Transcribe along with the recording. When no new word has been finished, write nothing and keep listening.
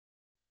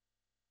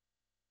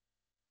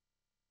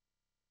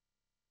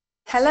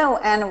Hello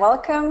and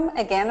welcome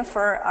again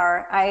for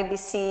our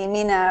IABC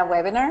EMENA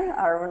webinar,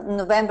 our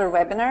November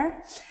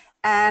webinar.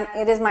 And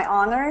it is my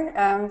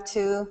honor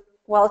to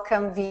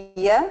welcome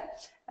Via.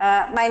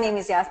 My name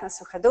is Jasna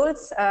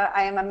Suhadolc.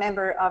 I am a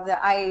member of the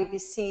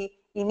IABC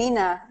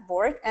EMENA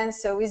board, and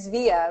so is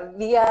Via.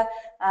 Via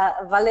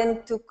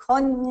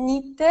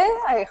Valentukonite,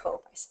 I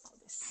hope I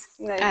spelled this.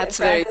 That's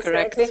very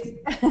correct.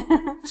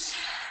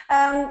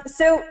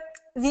 So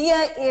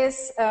Via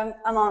is,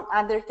 among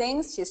other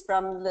things, she's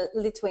from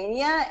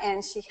Lithuania,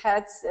 and she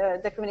heads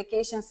the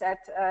communications at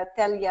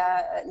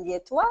Telia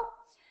Lietuva.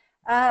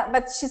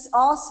 But she's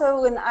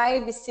also an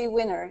IABC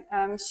winner.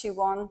 She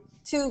won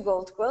 2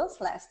 Gold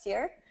Quills last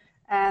year,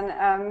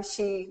 and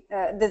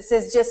this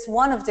is just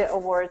one of the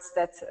awards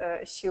that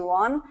she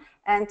won.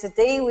 And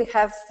today we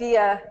have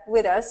Via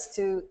with us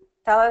to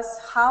tell us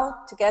how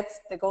to get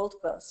the Gold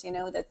Quills. You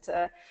know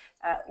that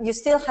you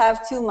still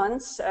have 2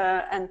 months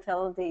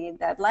until the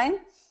deadline.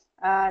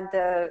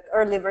 The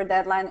early bird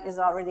deadline is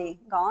already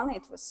gone.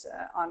 It was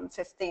on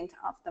 15th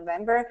of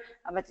November,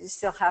 but you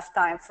still have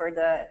time for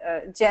the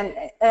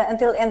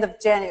until end of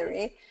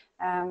January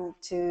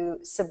to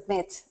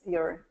submit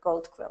your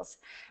Gold Quills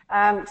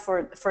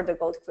for the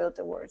Gold Quill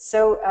Award.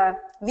 So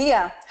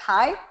Via,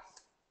 hi.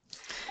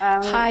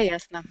 Hi,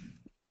 Jasna.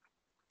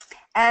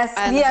 As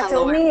Via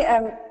told me,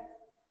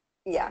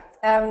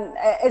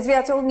 as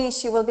Via told me,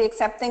 she will be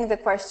accepting the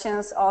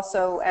questions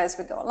also as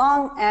we go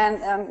along,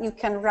 and you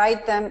can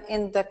write them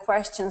in the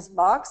questions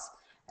box,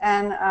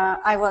 and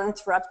I will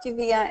interrupt you,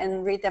 Via,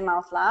 and read them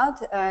out loud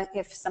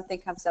if something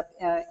comes up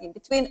in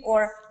between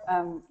or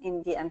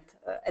in the end,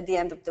 at the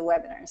end of the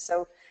webinar.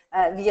 So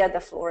Via, the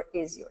floor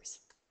is yours.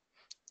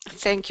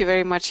 Thank you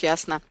very much,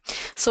 Jasna.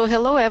 So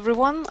hello,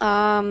 everyone.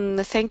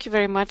 Thank you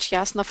very much,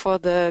 Jasna, for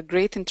the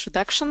great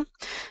introduction.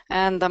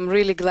 And I'm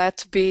really glad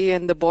to be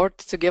in the board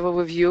together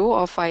with you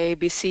of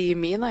IABC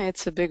EMENA.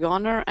 It's a big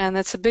honor. And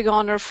it's a big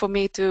honor for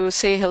me to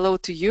say hello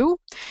to you,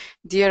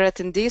 dear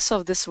attendees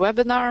of this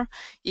webinar,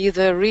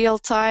 either real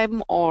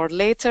time or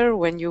later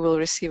when you will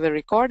receive a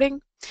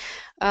recording.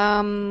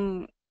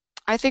 I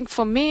think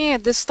for me,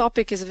 this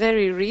topic is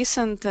very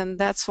recent, and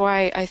that's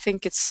why I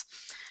think it's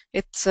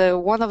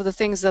one of the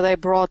things that I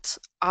brought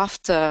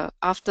after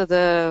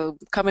the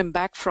coming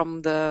back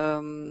from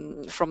the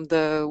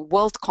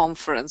World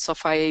Conference of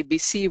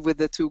IABC with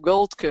the 2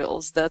 Gold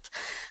Quills, that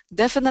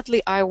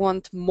definitely I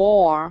want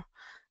more,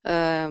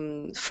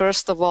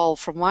 first of all,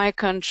 from my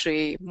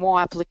country, more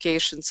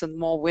applications and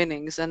more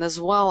winnings, and as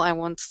well I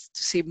want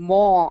to see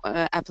more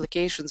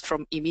applications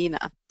from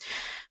EMENA,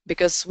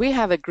 because we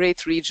have a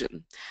great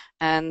region,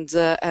 and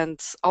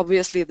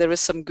obviously there is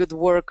some good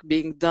work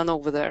being done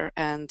over there,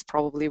 and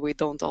probably we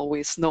don't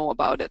always know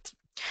about it.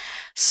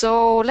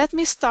 So let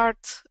me start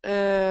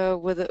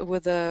with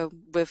a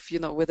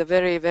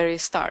very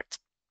start.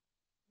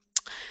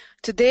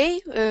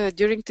 Today,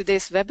 during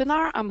today's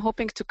webinar, I'm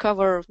hoping to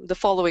cover the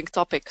following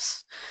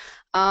topics.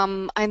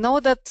 I know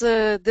that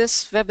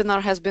this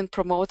webinar has been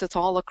promoted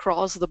all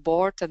across the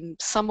board, and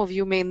some of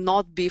you may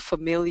not be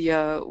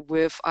familiar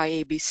with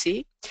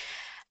IABC,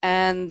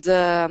 and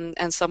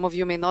some of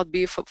you may not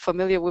be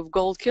familiar with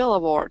Gold Quill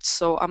Awards.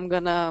 So I'm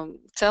gonna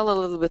tell a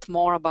little bit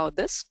more about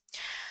this.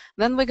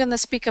 Then we're gonna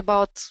speak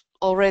about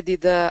already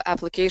the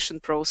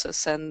application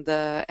process and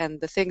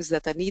the things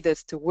that are needed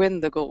to win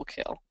the Gold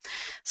Quill.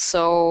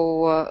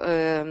 So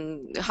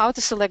how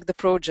to select the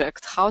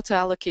project, how to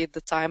allocate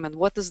the time, and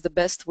what is the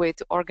best way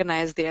to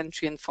organize the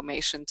entry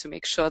information to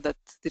make sure that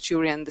the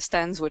jury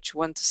understands what you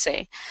want to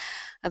say.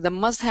 And the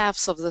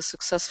must-haves of the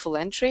successful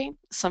entry,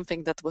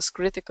 something that was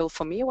critical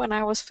for me when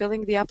I was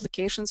filling the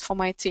applications for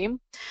my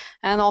team,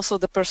 and also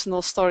the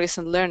personal stories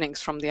and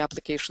learnings from the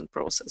application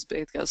process,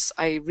 because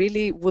I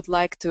really would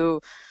like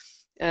to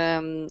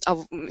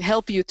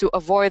help you to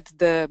avoid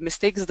the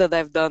mistakes that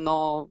I've done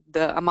or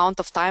the amount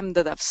of time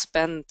that I've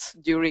spent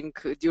during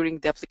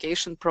the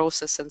application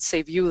process, and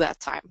save you that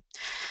time.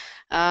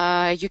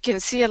 You can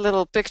see a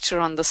little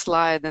picture on the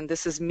slide, and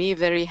this is me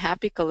very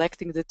happy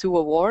collecting the 2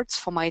 awards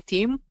for my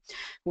team.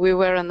 We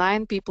were a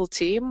 9-people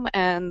team,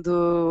 and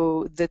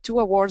the 2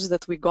 awards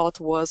that we got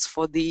was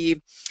for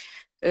the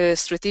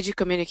strategic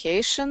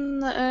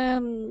communication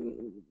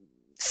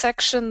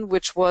section,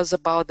 which was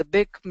about the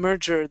big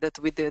merger that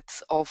we did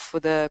of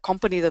the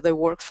company that I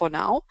work for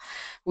now,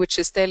 which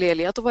is Telia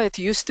Lietuva. It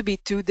used to be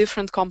 2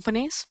 different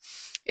companies.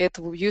 It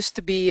used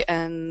to be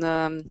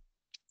an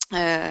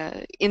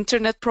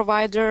internet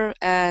provider,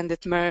 and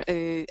it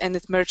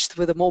merged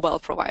with a mobile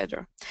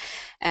provider.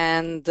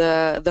 And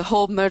the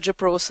whole merger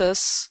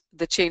process,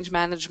 the change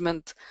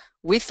management,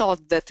 we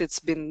thought that it's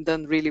been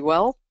done really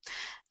well.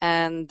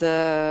 And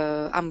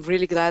I'm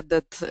really glad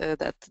that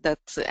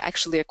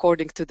actually,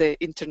 according to the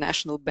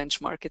international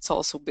benchmark, it's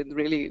also been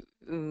really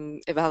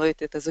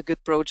evaluated as a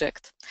good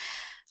project.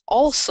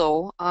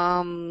 Also,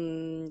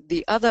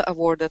 the other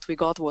award that we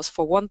got was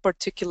for one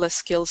particular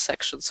skill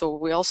section. So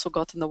we also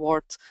got an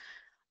award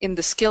in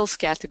the skills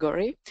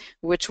category,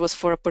 which was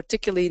for a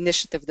particular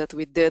initiative that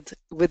we did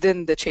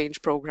within the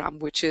change program,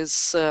 which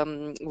is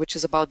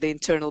about the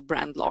internal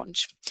brand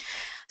launch.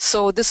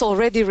 So this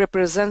already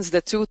represents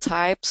the two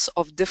types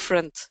of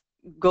different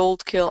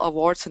Gold Quill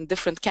Awards and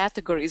different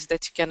categories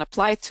that you can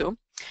apply to.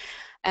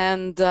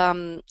 And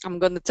I'm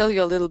going to tell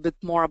you a little bit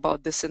more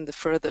about this in the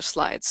further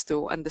slides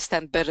to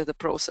understand better the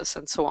process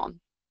and so on.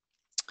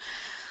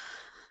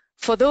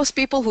 For those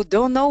people who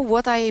don't know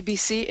what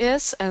IABC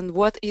is and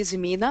what is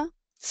EMENA,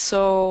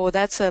 so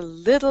that's a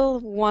little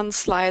one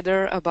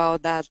slider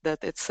about that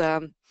it's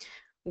a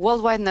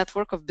worldwide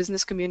network of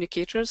business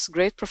communicators,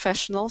 great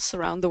professionals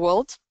around the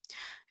world.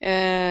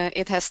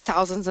 It has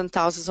thousands and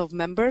thousands of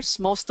members.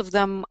 Most of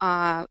them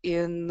are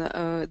in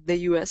the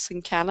US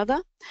and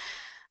Canada.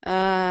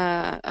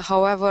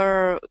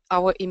 However,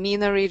 our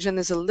EMENA region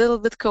is a little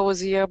bit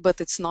cozier, but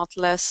it's not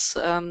less,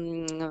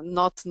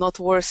 not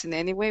worse in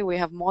any way. We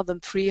have more than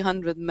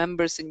 300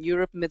 members in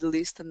Europe, Middle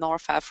East, and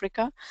North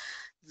Africa.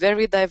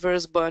 Very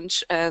diverse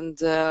bunch and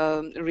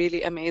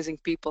really amazing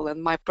people.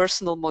 And my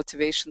personal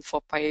motivation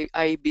for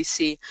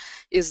IABC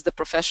is the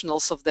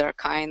professionals of their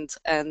kind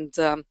and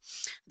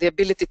the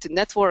ability to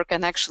network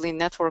and actually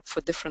network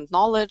for different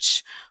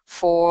knowledge,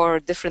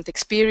 for different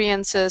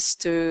experiences,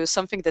 to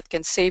something that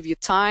can save you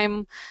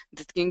time,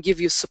 that can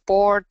give you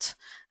support,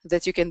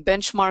 that you can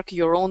benchmark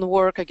your own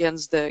work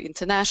against the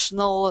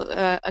international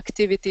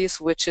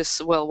activities, which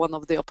is, well, one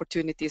of the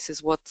opportunities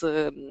is what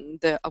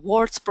the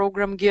awards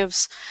program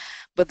gives.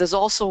 But there's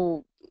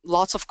also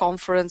lots of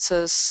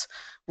conferences.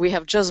 We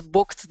have just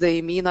booked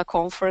the EMENA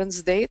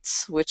conference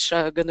dates, which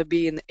are going to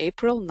be in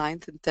April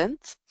 9th and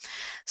 10th.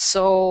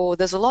 So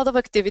there's a lot of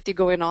activity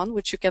going on,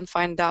 which you can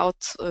find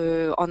out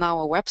on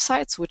our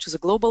websites, which is a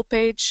global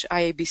page,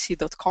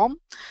 iabc.com,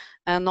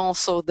 and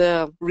also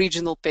the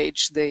regional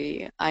page,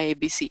 the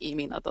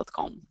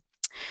iabcemena.com.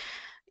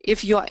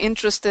 If you are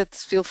interested,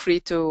 feel free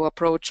to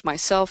approach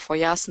myself or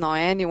Jasna or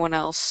anyone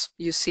else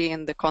you see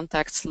in the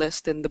contacts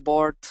list in the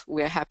board.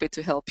 We are happy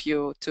to help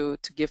you to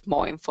give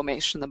more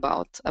information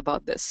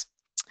about this.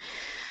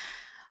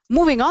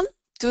 Moving on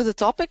to the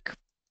topic,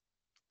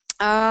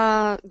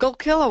 Gold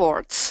Quill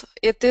Awards.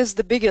 It is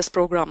the biggest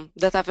program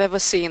that I've ever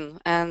seen,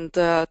 and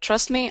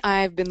trust me,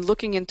 I've been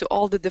looking into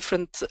all the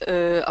different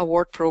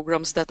award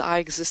programs that are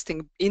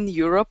existing in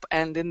Europe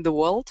and in the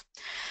world.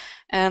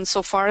 And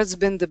so far it's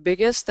been the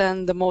biggest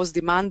and the most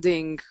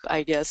demanding,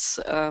 I guess,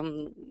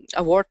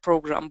 award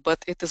program.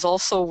 But it is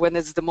also, when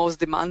it's the most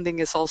demanding,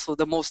 it's also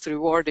the most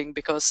rewarding,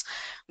 because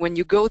when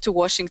you go to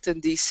Washington,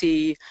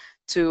 D.C.,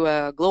 to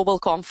a global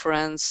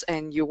conference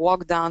and you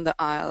walk down the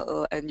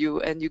aisle and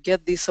you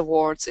get these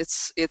awards,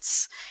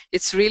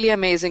 it's really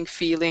amazing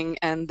feeling.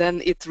 And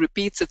then it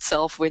repeats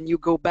itself when you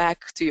go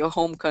back to your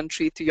home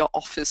country, to your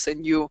office,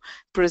 and you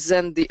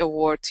present the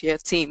award to your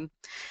team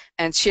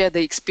and share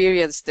the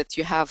experience that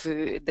you have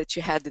that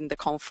you had in the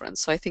conference.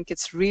 So I think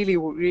it's really,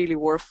 really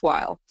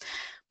worthwhile.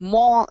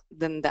 More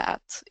than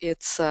that,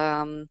 it's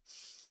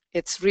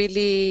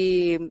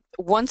really,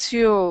 once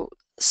you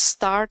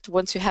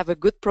have a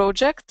good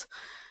project,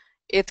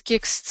 it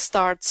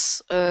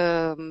kick-starts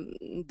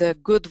the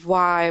good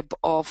vibe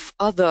of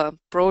other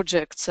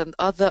projects and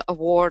other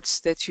awards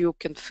that you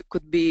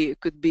could be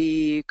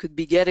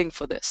getting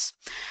for this.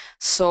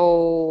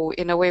 So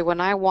in a way,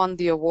 when I won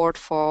the award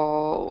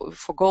for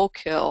Gold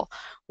Quill,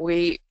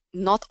 we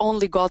not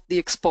only got the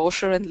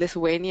exposure in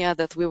Lithuania,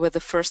 that we were the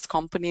first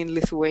company in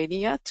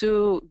Lithuania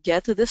to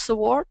get this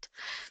award,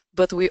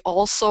 but we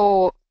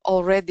also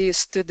already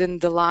stood in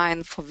the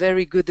line for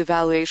very good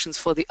evaluations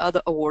for the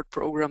other award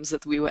programs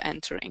that we were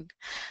entering.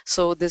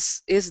 So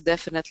this is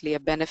definitely a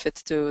benefit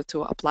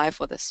to apply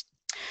for this.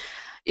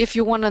 If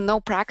you want to know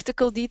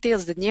practical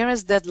details, the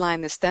nearest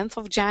deadline is 10th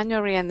of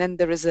January, and then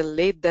there is a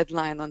late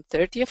deadline on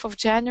 30th of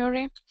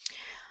January.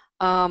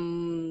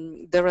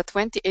 There are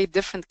 28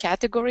 different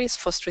categories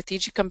for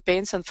strategic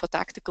campaigns and for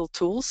tactical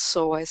tools.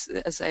 So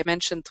as I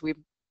mentioned, we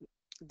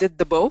did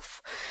the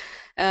both.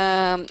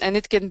 And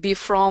it can be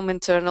from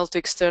internal to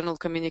external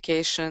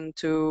communication,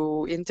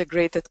 to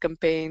integrated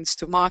campaigns,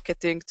 to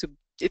marketing,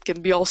 it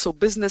can be also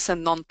business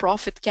and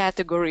non-profit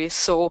categories.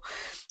 So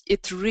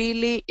it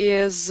really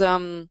is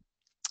a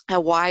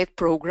wide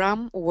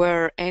program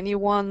where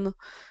anyone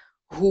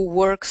who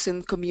works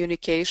in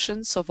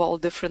communications of all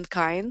different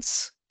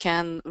kinds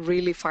can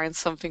really find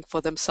something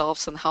for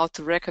themselves and how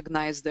to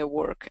recognize their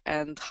work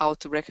and how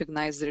to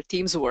recognize their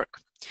team's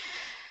work.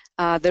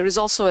 There is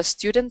also a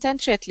student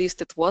entry, at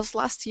least it was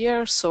last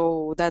year,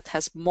 so that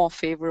has more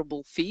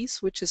favorable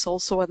fees, which is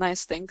also a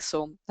nice thing,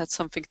 so that's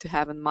something to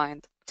have in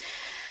mind.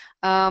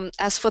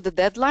 As for the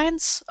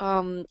deadlines,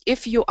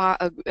 if you are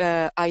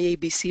a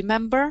IABC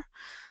member,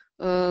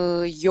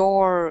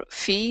 your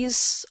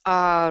fees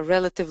are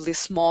relatively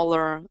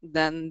smaller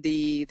than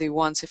the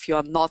ones if you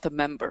are not a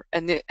member,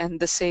 and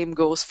the same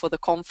goes for the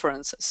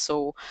conferences.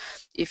 So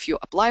if you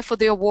apply for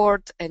the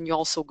award and you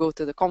also go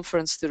to the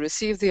conference to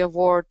receive the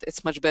award,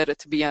 it's much better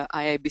to be an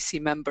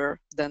IABC member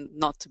than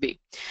not to be.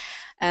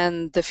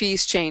 And the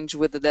fees change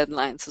with the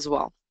deadlines as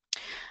well.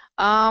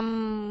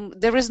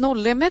 There is no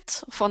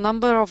limit for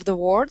number of the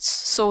awards.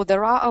 So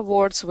there are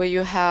awards where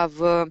you have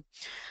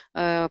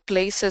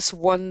places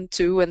 1,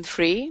 2, and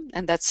 3,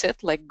 and that's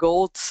it, like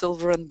gold,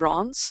 silver, and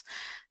bronze.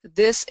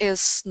 This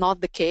is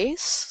not the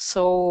case.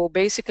 So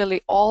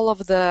basically, all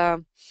of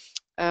the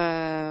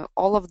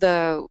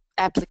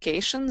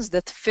applications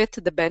that fit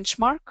the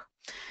benchmark,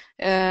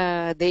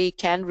 they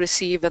can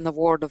receive an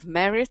award of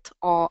merit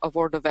or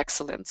award of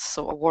excellence.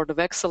 So award of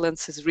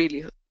excellence is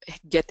really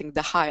getting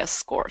the highest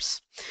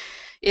scores.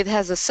 It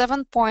has a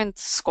 7-point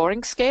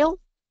scoring scale.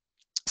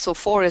 So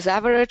 4 is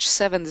average,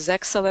 7 is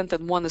excellent,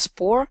 and 1 is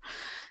poor.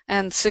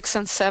 And 6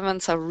 and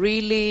 7s are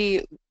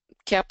really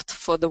kept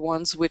for the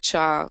ones which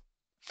are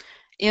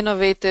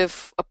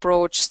innovative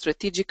approach,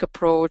 strategic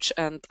approach,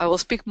 and I will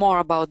speak more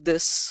about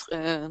this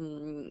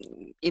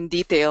in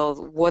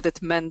detail, what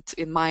it meant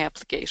in my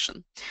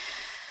application.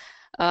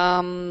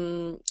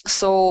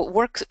 So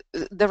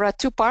there are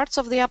 2 parts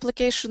of the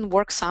application,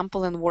 work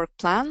sample and work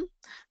plan.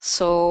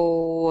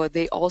 So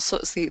they also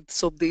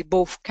they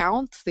both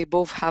count, they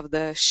both have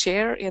the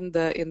share in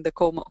the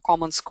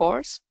common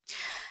scores.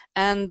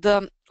 And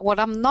what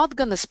I'm not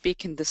going to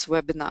speak in this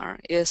webinar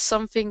is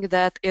something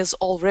that is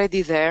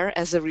already there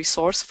as a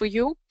resource for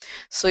you.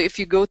 So if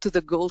you go to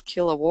the Gold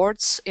Quill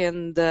Awards,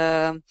 in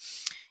the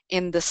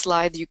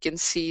slide you can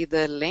see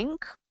the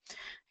link.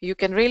 You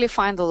can really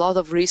find a lot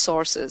of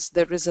resources.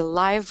 There is a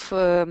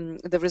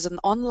there is an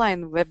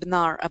online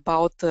webinar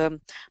about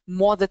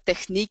more the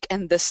technique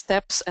and the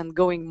steps and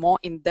going more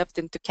in depth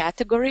into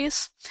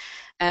categories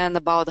and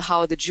about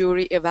how the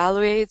jury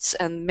evaluates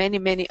and many,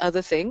 many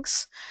other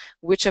things,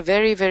 which are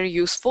very, very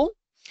useful.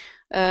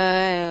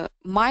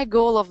 My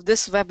goal of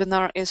this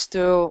webinar is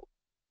to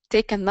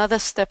take another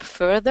step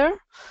further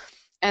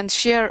and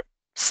share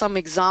some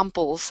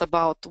examples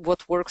about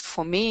what worked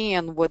for me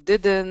and what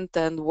didn't,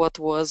 and what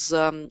was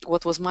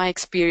my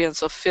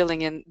experience of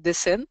filling in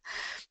this in,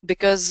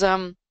 because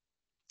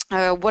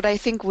what I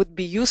think would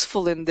be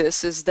useful in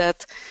this is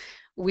that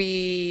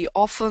we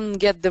often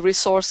get the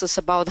resources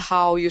about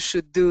how you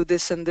should do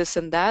this and this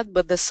and that,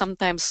 but there's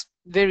sometimes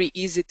very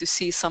easy to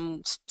see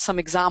some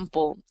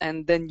example,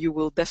 and then you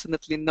will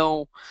definitely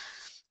know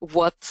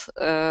what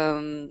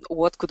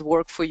could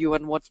work for you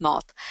and what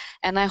not.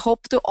 And I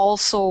hope to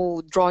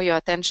also draw your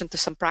attention to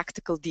some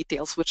practical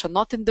details which are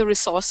not in the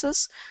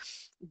resources,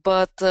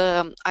 but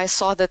I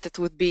saw that it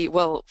would be,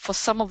 well, for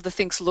some of the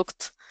things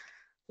looked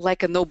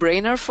like a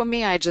no-brainer for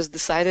me. I just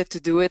decided to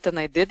do it and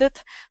I did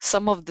it.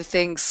 Some of the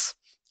things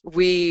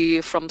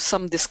from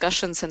some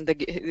discussions and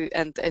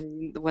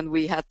when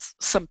we had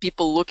some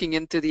people looking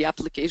into the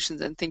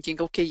applications and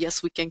thinking, okay,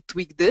 yes, we can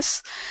tweak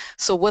this.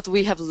 So what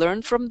we have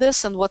learned from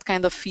this and what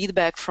kind of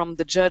feedback from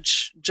the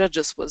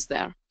judges was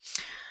there.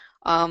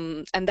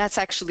 And that's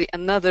actually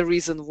another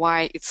reason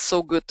why it's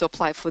so good to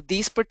apply for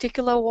these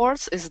particular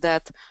awards, is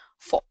that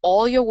for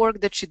all your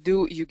work that you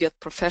do, you get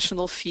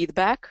professional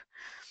feedback,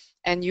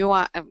 and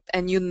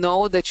you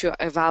know that you're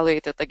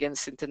evaluated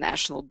against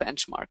international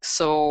benchmarks.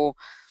 So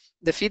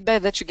the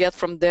feedback that you get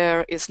from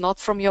there is not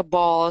from your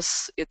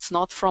boss, it's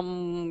not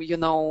from, you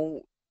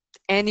know,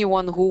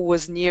 anyone who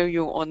was near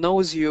you or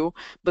knows you,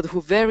 but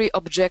who very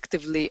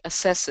objectively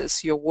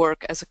assesses your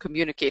work as a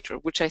communicator,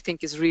 which I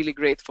think is really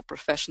great for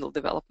professional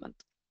development.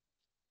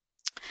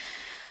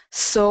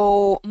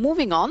 So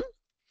moving on,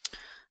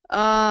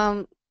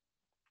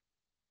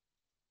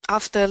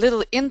 after a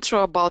little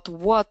intro about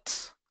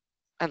what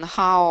and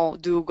how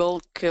do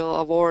Gold Quill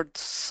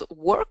Awards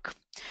work,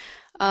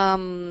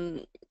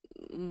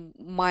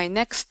 my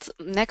next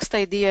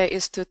idea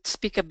is to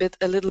speak a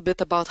little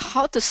bit about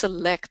how to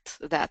select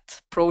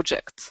that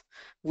project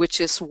which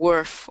is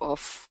worth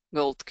of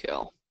Gold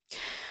Quill.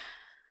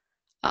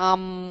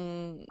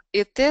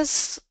 It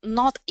is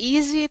not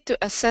easy to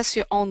assess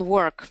your own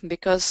work,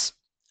 because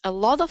a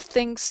lot of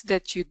things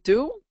that you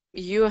do,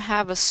 you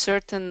have a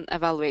certain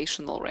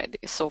evaluation already.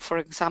 So for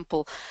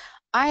example,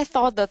 I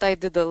thought that I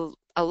did a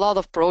lot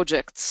of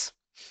projects.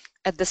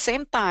 At the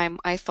same time,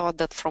 I thought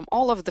that from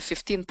all of the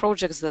 15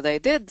 projects that I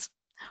did,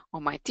 or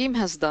my team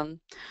has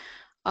done,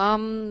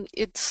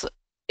 it's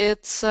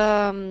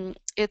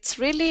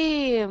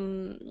really,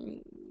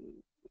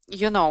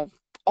 you know,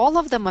 all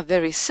of them are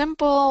very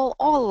simple,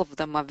 all of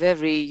them are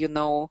very, you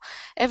know,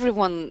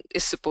 everyone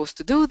is supposed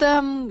to do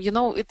them, you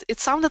know, it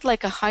sounded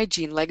like a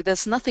hygiene, like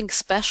there's nothing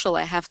special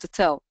I have to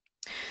tell.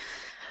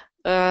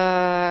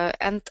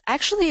 And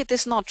actually it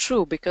is not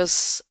true,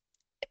 because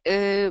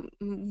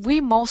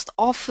we most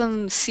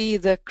often see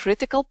the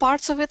critical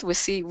parts of it.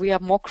 We are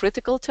more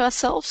critical to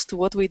ourselves, to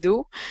what we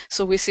do.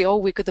 So we say, oh,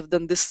 we could have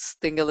done this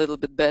thing a little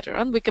bit better,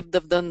 and we could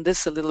have done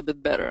this a little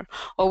bit better.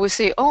 Or we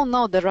say, oh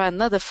no, there are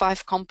another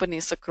 5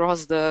 companies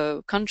across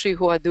the country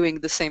who are doing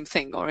the same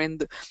thing,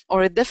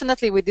 or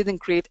definitely we didn't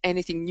create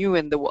anything new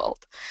in the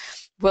world.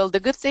 Well, the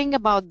good thing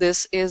about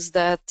this is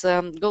that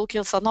Gold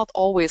Quills are not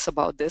always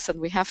about this, and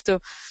we have to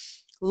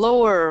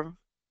lower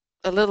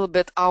a little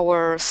bit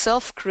our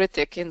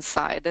self-critic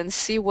inside and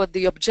see what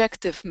the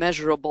objective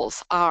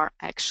measurables are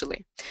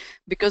actually.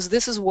 Because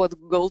this is what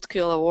Gold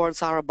Quill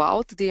Awards are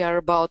about. They are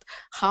about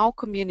how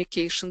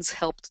communications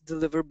help to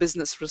deliver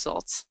business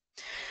results.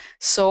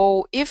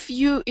 So if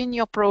you, in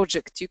your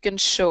project, you can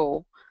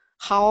show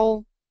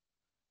how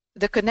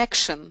the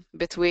connection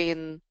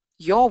between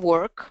your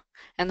work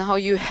and how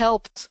you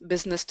helped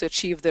business to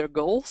achieve their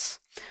goals,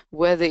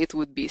 whether it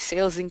would be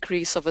sales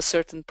increase of a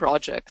certain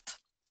product,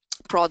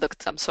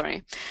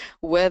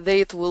 whether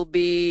it will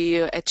be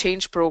a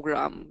change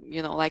program,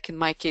 you know, like in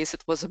my case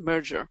it was a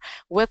merger,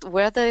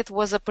 whether it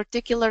was a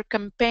particular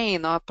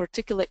campaign or a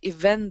particular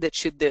event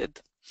that you did.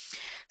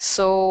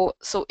 So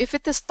if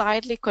it is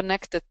tightly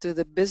connected to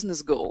the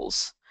business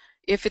goals,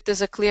 if it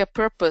is a clear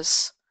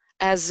purpose,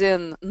 as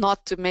in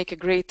not to make a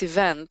great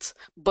event,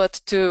 but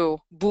to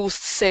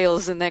boost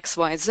sales in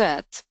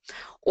XYZ,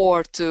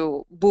 or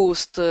to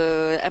boost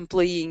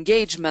employee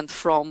engagement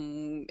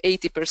from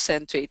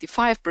 80% to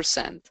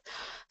 85%.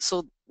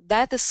 So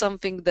that is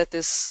something that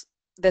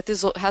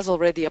has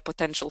already a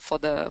potential for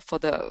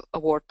the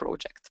award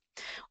project.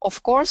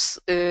 Of course,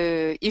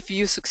 if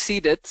you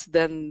succeeded,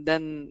 then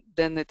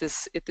it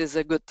is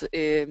a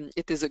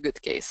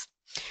good case.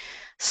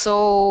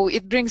 So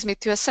it brings me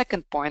to a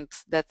second point,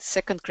 that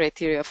second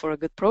criteria for a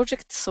good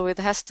project. So it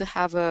has to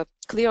have a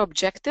clear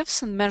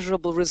objectives and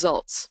measurable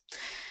results.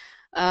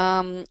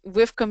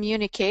 With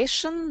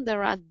communication,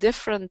 there are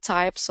different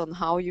types on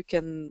how you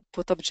can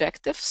put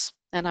objectives,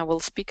 and I will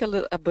speak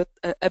a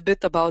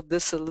bit about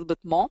this a little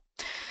bit more.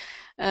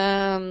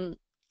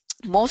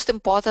 Most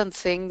important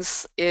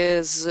things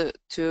is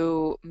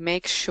to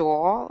make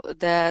sure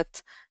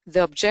that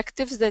the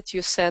objectives that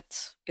you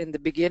set in the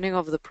beginning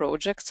of the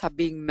projects are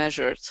being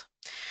measured.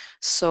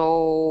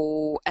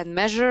 So, and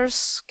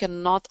measures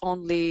can not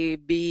only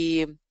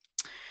be,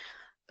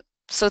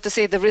 so to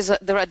say,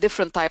 there are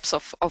different types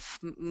of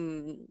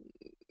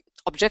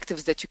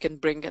objectives that you can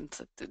bring,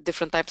 and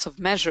different types of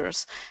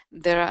measures.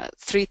 There are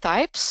 3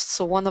 types.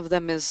 So one of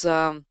them is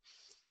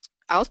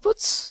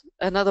outputs,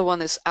 another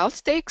one is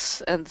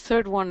outtakes, and the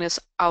third one is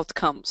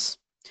outcomes.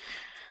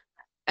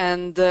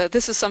 And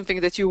this is something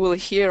that you will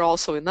hear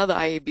also in other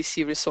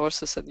IABC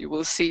resources, and you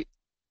will see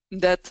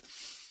that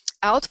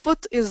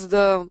output is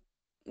the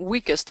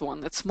weakest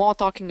one. It's more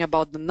talking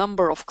about the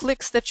number of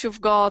clicks that you've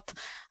got,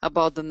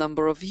 about the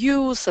number of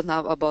views, and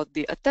about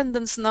the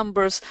attendance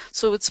numbers.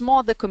 So it's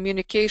more the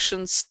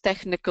communications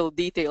technical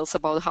details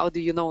about how do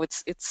you know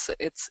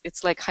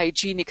it's like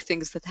hygienic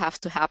things that have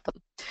to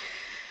happen.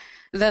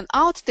 Then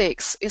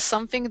outtakes is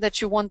something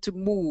that you want to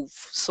move.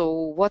 So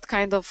what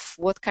kind of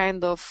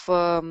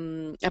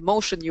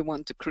emotion you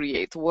want to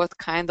create, what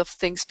kind of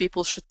things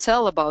people should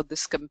tell about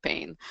this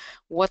campaign,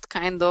 what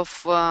kind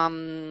of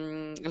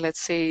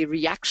let's say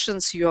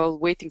reactions you are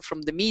waiting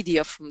from the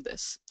media from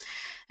this.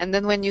 And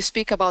then when you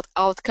speak about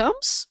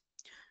outcomes,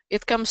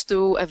 it comes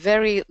to a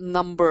very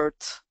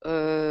numbered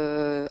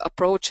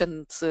approach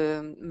and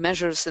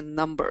measures in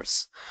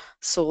numbers.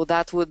 So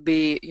that would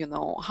be, you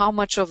know, how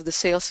much of the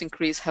sales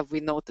increase have we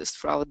noticed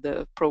throughout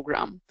the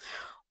program?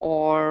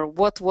 Or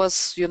what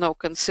was, you know,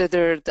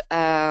 considered,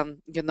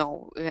 you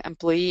know,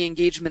 employee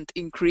engagement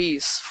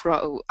increase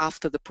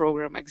after the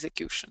program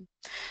execution.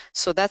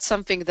 So that's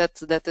something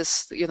that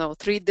is, you know,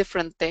 3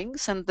 different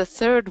things. And the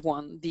third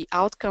one, the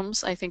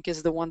outcomes, I think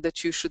is the one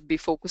that you should be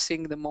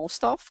focusing the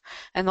most of,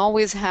 and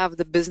always have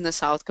the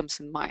business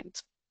outcomes in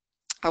mind.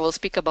 I will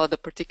speak about the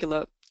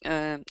particular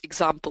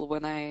example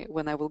when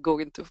I will go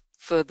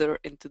further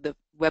into the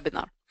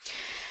webinar.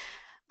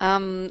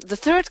 The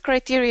third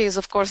criteria is,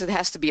 of course, it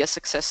has to be a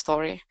success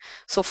story.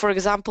 So, for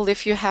example,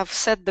 if you have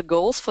set the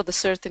goals for the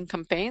certain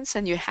campaigns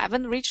and you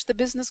haven't reached the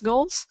business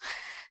goals,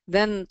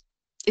 then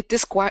it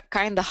is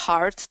kind of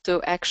hard to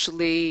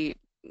actually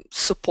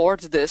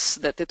support this,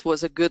 that it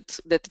was a good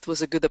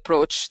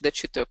approach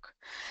that you took.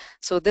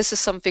 So this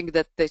is something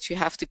that you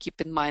have to keep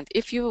in mind.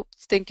 If you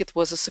think it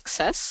was a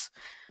success,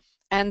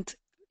 and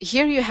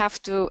here you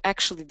have to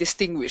actually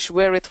distinguish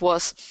where it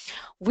was,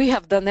 we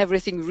have done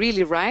everything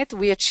really right,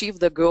 we achieved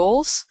the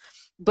goals,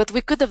 but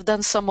we could have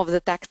done some of the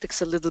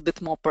tactics a little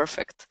bit more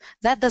perfect.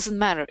 That doesn't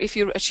matter. If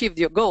you achieved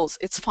your goals,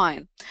 it's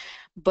fine.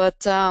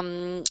 But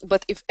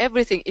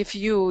if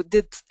you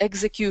did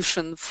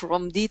execution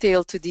from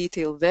detail to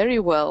detail very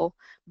well,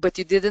 but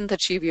you didn't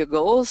achieve your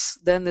goals,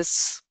 then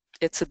it's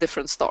a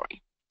different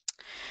story.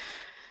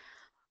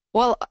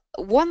 Well,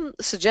 one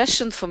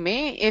suggestion for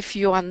me, if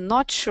you are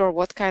not sure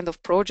what kind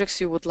of projects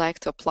you would like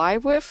to apply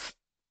with,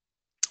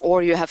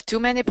 or you have too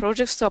many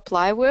projects to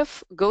apply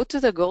with, go to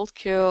the Gold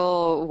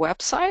Quill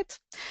website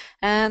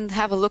and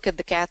have a look at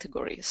the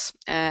categories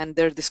and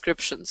their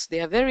descriptions.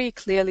 They are very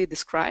clearly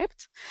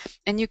described,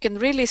 and you can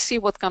really see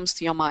what comes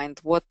to your mind,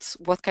 what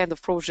kind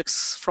of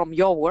projects from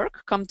your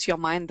work come to your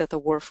mind that are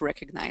worth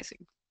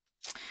recognizing.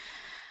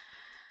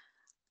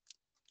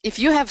 If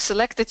you have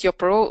selected your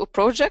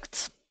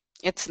project,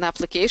 it's an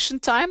application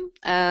time,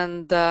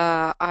 and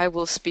I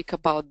will speak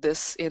about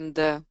this in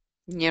the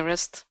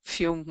nearest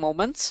few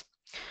moments.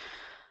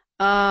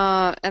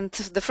 And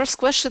the first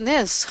question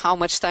is how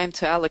much time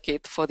to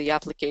allocate for the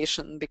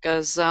application,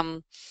 because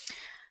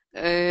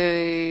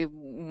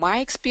my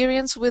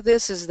experience with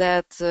this is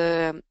that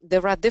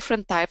there are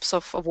different types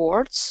of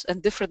awards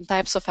and different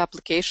types of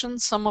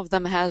applications. Some of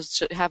them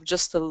have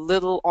just a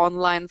little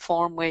online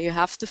form where you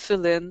have to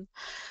fill in,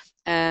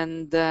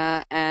 and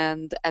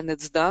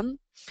it's done.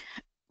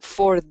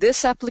 For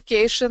this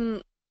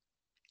application,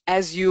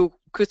 as you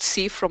could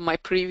see from my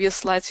previous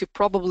slides, you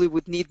probably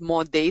would need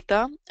more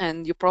data,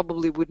 and you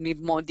probably would need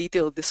more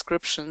detailed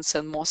descriptions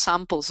and more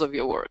samples of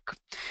your work.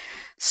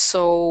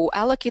 So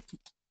allocate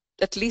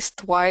at least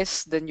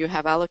twice than you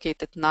have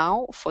allocated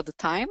now for the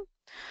time.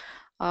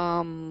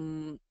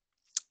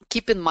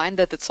 Keep in mind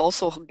that it's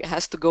also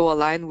has to go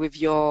align with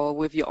your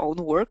own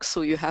work,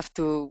 so you have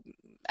to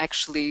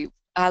actually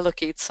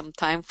allocate some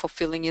time for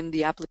filling in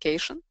the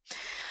application.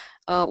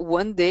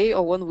 1 day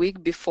or 1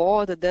 week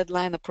before the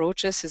deadline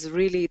approaches is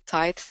really a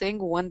tight thing.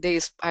 1 day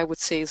is, I would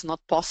say, is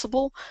not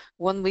possible.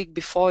 1 week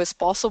before is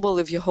possible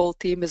if your whole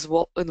team is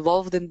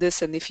involved in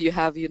this, and if you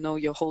have, you know,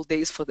 your whole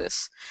days for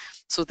this.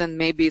 So then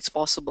maybe it's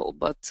possible,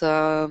 but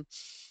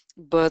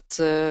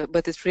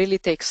it really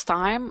takes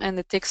time, and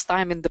it takes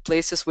time in the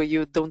places where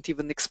you don't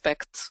even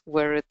expect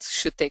where it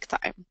should take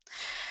time.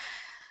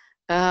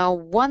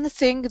 One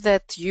thing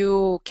that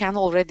you can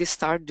already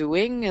start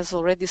doing is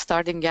already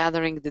starting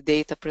gathering the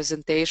data,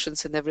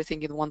 presentations, and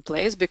everything in one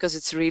place, because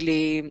it's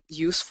really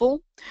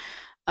useful.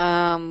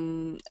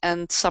 And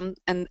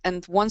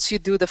once you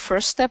do the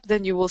first step,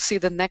 then you will see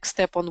the next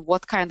step on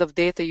what kind of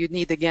data you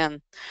need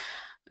again.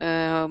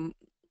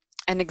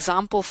 An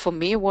example for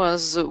me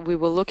was we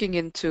were looking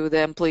into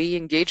the employee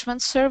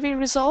engagement survey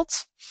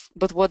results,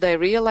 but what I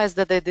realized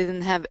that I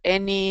didn't have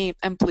any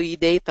employee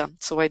data,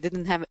 so I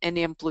didn't have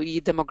any employee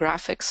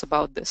demographics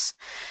about this.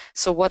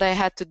 So what I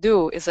had to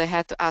do is I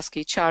had to ask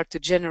HR to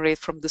generate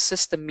from the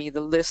system me the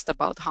list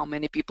about how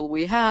many people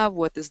we have,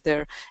 what is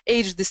their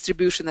age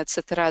distribution,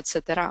 etc.,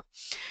 etc.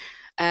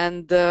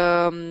 And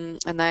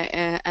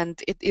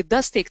it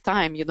does take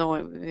time, you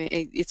know.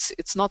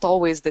 It's not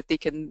always that they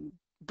can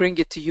bring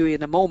it to you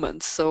in a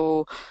moment.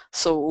 So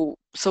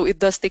it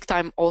does take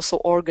time also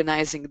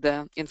organizing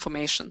the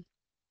information.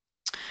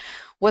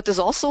 What is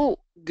also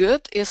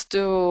good is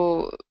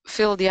to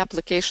fill the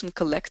application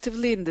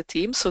collectively in the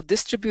team, so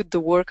distribute the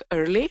work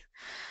early,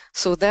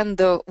 so then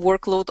the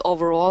workload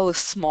overall is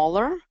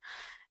smaller,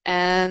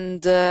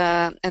 and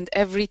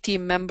every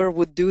team member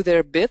would do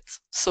their bit,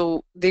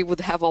 so they would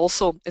have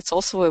also, it's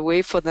also a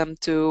way for them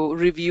to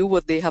review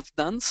what they have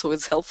done, so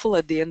it's helpful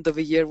at the end of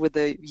a year with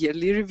the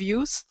yearly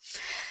reviews.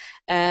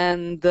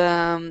 And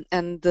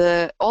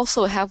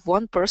also have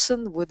one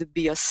person, would it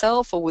be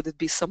yourself or would it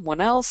be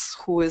someone else,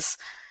 who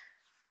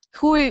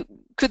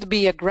could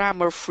be a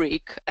grammar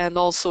freak and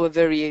also a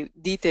very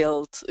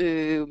detailed,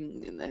 a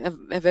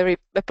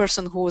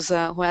person who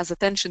has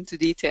attention to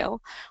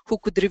detail, who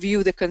could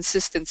review the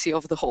consistency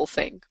of the whole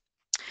thing.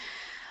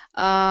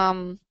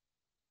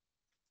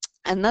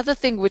 Another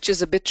thing which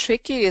is a bit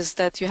tricky is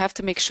that you have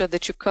to make sure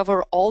that you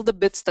cover all the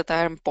bits that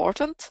are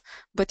important,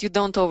 but you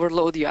don't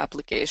overload your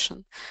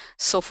application.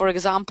 So for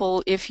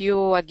example, if you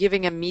are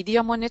giving a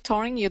media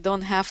monitoring, you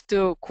don't have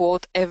to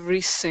quote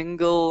every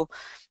single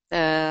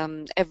how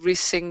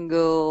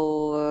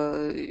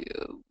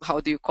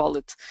do you call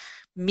it,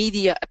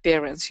 media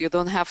appearance. You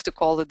don't have to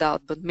call it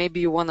out, but maybe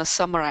you want to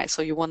summarize,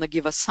 or you want to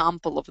give a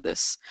sample of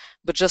this,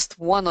 but just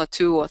 1 or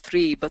 2 or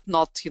 3, but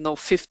not, you know,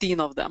 15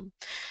 of them.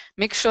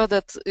 Make sure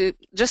that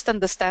just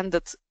understand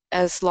that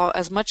as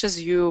much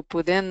as you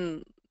put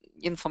in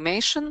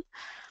information,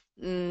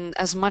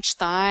 as much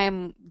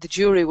time the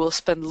jury will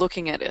spend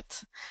looking at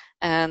it.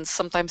 And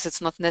sometimes it's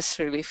not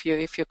necessarily, if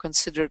you're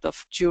considerate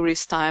of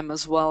jury's time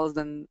as well,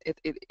 then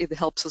it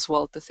helps as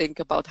well to think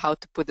about how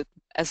to put it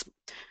as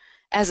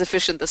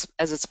efficient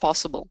as it's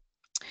possible.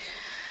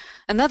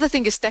 Another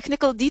thing is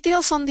technical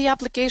details on the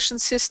application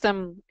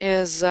system.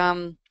 Is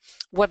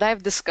what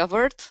I've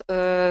discovered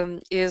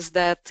is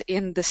that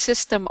in the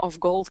system of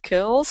Gold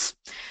Quills,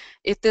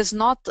 it does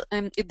not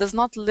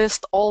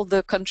list all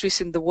the countries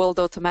in the world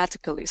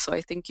automatically. So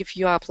I think if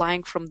you are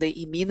applying from the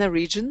EMENA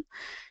region,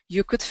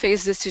 you could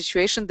face the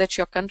situation that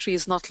your country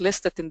is not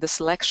listed in the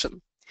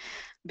selection,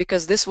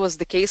 because this was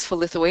the case for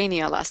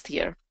Lithuania last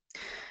year.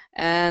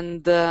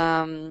 And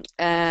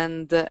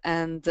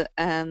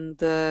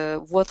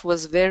what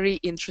was very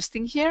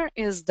interesting here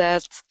is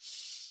that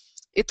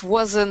it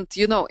wasn't,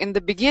 you know, in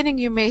the beginning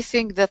you may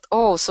think that,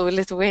 oh, so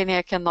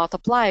Lithuania cannot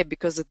apply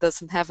because it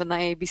doesn't have an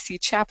IABC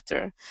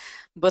chapter.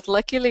 But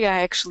luckily I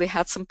actually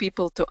had some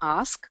people to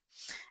ask,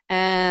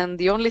 and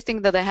the only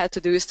thing that I had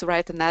to do is to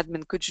write an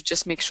admin, could you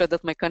just make sure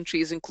that my country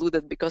is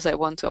included because I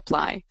want to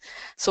apply.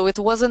 So it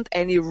wasn't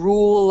any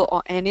rule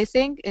or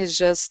anything, it's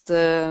just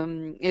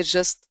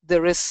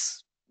there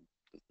is,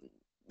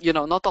 you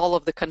know, not all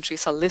of the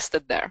countries are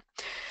listed there.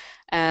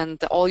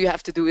 And all you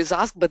have to do is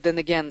ask, but then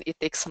again, it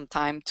takes some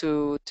time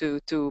to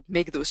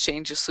make those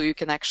changes so you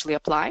can actually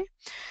apply.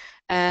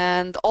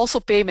 And also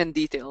payment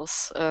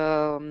details.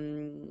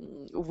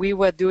 We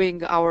were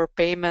doing our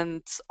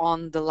payment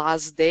on the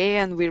last day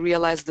and we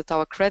realized that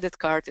our credit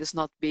card is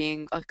not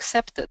being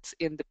accepted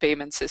in the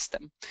payment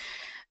system.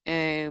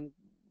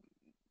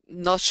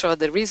 Not sure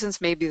the reasons,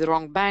 maybe the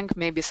wrong bank,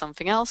 maybe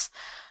something else.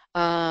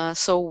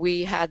 So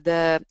we had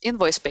the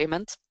invoice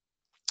payment,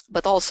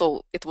 but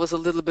also it was a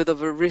little bit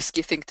of a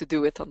risky thing to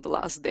do it on the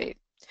last day.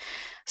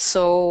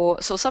 So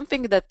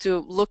something that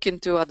to look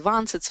into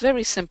advance, it's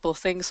very simple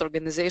things,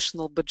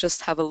 organizational, but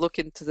just have a look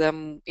into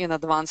them in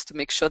advance to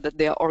make sure that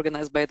they are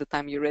organized by the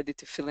time you're ready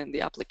to fill in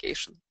the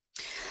application.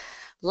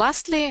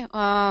 Lastly,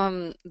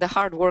 the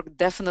hard work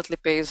definitely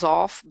pays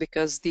off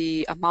because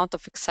the amount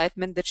of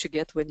excitement that you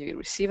get when you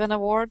receive an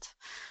award,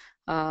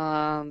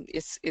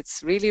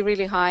 it's really,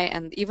 really high.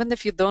 And even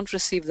if you don't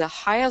receive the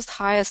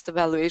highest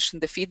evaluation,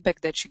 the feedback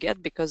that you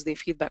get, because they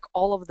feedback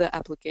all of the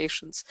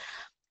applications,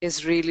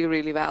 is really,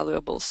 really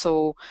valuable.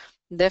 So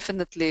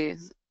definitely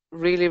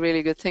really,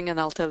 really good thing. And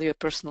I'll tell you a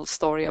personal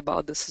story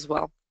about this as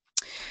well.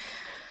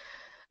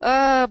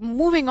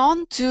 Moving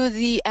on to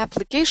the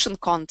application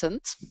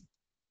content.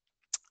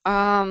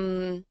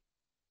 And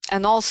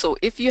also,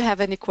 if you have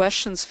any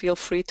questions, feel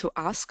free to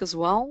ask as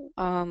well.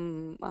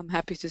 I'm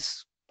happy to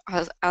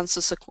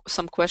answer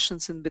some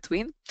questions in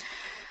between.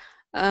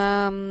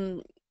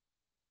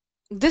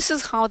 This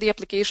is how the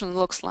application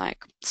looks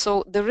like.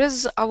 So there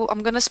is,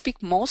 I'm going to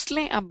speak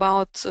mostly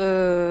about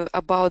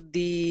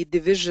the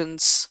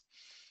divisions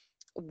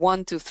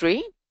 1 to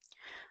 3,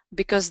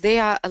 because they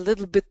are a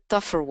little bit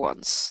tougher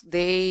ones.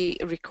 They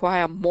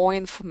require more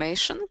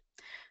information.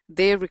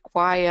 They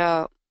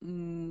require,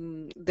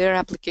 their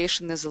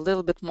application is a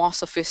little bit more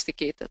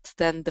sophisticated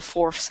than the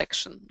 4th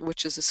section,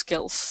 which is a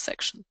skills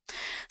section.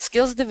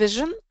 Skills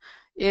division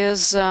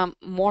is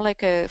more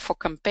like for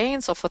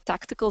campaigns or for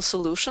tactical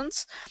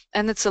solutions,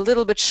 and it's a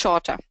little bit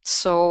shorter.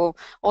 So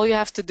all you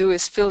have to do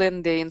is fill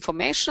in the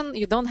information.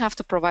 You don't have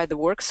to provide the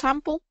work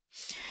sample.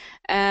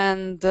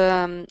 And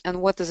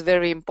what is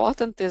very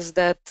important is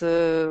that,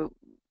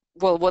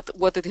 well,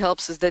 what it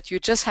helps is that you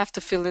just have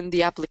to fill in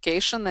the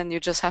application and you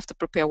just have to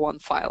prepare one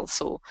file.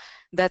 So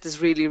that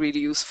is really, really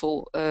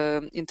useful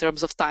in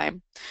terms of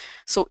time.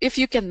 So if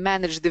you can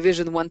manage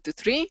division 1 to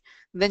 3,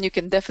 then you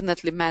can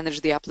definitely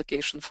manage the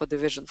application for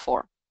division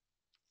 4.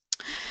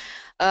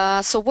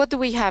 So what do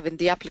we have in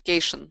the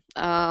application?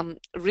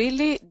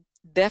 Really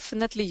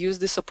definitely use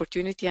this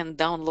opportunity and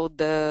download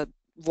the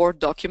Word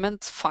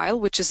document file,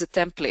 which is a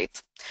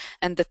template.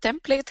 And the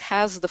template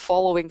has the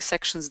following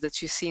sections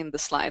that you see in the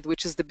slide,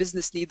 which is the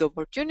business need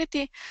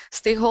opportunity,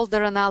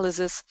 stakeholder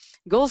analysis,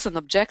 goals and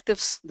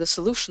objectives, the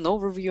solution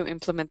overview,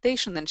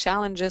 implementation and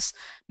challenges,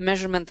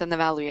 measurement and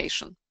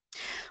evaluation.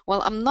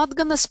 Well, I'm not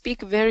going to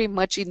speak very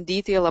much in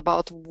detail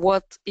about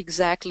what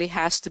exactly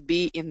has to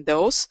be in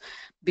those,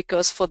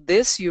 because for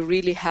this you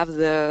really have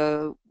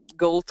the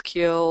Gold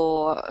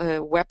Quill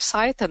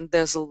website, and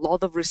there's a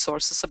lot of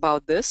resources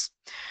about this.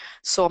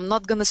 So I'm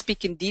not going to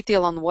speak in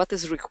detail on what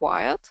is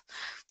required,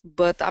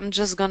 but I'm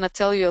just going to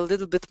tell you a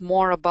little bit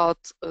more about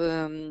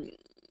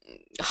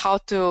how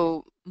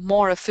to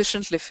more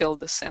efficiently fill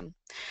this in.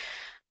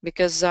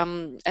 Because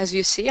as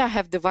you see, I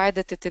have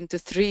divided it into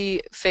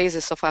 3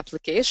 phases of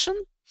application,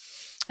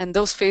 and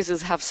those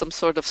phases have some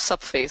sort of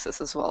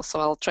sub-phases as well. So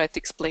I'll try to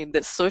explain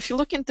this. So if you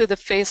look into the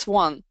phase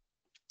 1,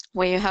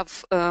 where you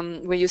have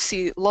where you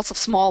see lots of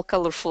small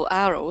colorful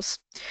arrows,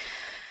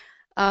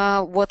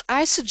 what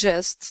I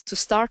suggest to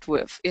start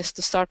with is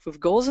to start with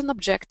goals and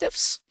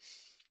objectives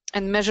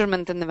and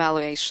measurement and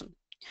evaluation.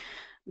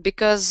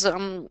 Because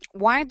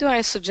why do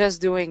I suggest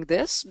doing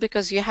this?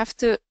 Because you have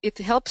to, it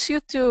helps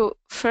you to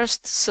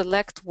first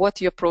select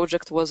what your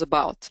project was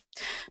about.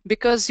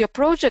 Because your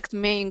project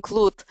may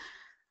include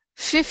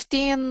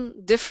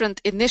 15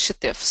 different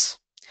initiatives,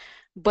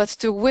 but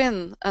to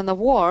win an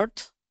award,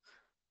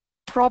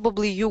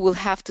 probably you will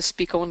have to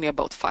speak only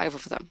about 5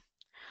 of them.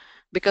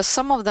 Because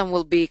some of them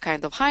will be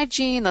kind of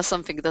hygiene, or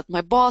something that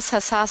my boss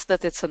has asked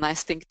that it's a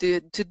nice thing to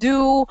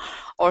do,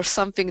 or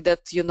something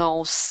that, you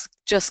know,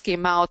 just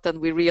came out and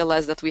we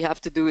realized that we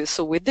have to do it,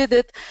 so we did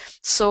it.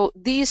 So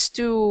these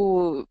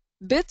 2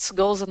 bits,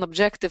 goals and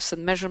objectives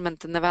and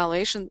measurement and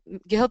evaluation,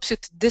 helps you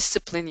to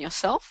discipline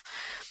yourself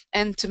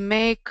and to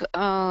make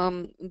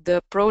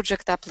the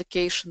project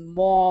application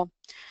more,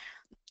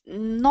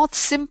 not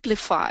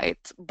simplified,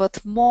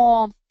 but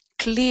more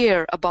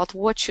clear about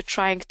what you're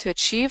trying to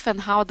achieve and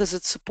how does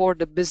it support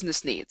the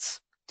business needs.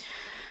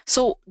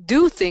 So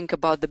do think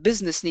about the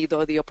business need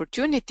or the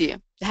opportunity,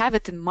 have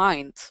it in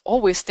mind,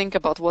 always think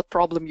about what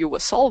problem you were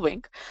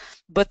solving,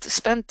 but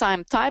spend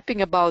time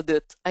typing about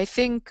it. I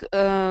think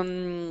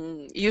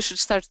you should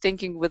start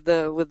thinking with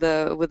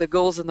the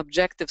goals and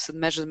objectives and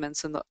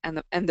measurements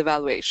and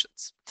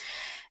evaluations.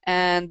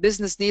 And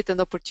business need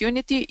and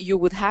opportunity, you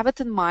would have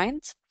it in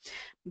mind.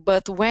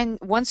 But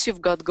once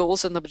you've got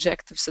goals and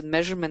objectives and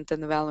measurement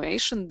and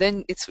evaluation,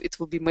 then it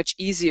will be much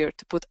easier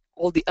to put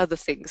all the other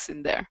things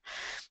in there.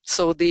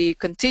 So the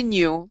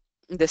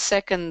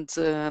second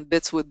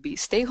bits would be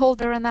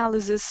stakeholder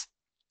analysis,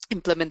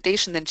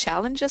 implementation and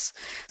challenges.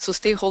 So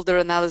stakeholder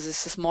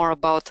analysis is more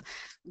about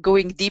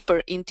going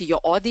deeper into your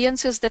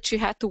audiences that you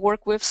had to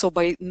work with. So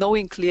by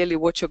knowing clearly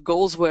what your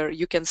goals were,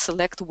 you can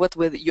select what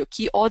were your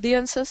key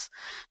audiences,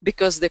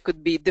 because there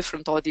could be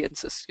different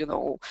audiences, you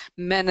know,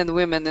 men and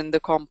women in the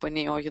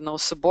company, or, you know,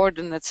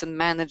 subordinates and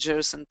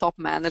managers and top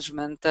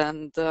management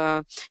and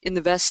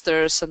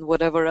investors and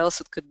whatever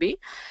else it could be.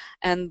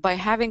 And by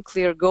having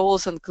clear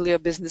goals and clear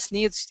business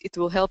needs, it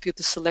will help you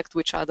to select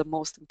which are the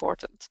most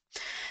important.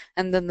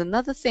 And then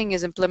another thing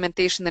is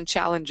implementation and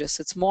challenges.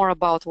 It's more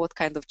about what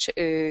kind of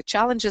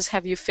challenges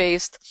have you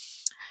faced.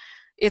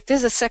 It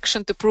is a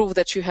section to prove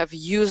that you have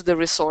used the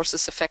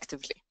resources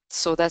effectively.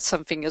 So that's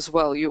something as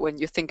well. When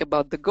you think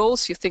about the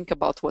goals, you think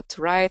about what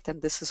to write,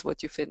 and this is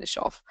what you finish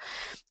off.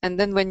 And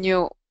then when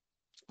you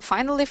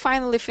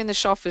finally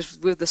finish off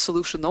with the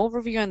solution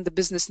overview and the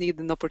business need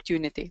and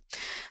opportunity.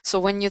 So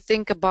when you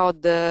think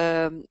about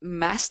the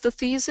master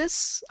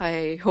thesis,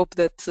 I hope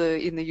that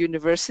in the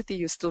university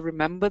you still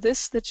remember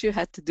this, that you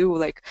had to do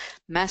like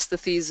master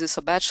thesis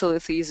or bachelor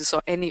thesis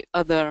or any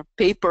other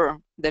paper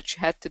that you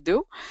had to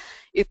do.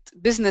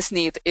 Business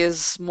need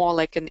is more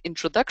like an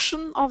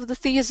introduction of the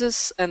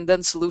thesis, and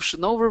then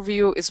solution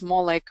overview is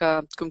more like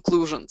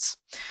conclusions.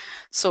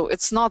 So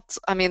it's not,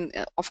 I mean,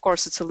 of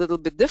course it's a little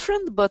bit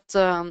different, but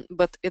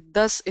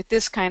it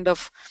is kind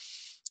of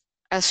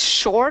as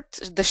short,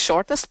 the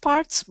shortest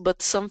parts,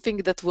 but something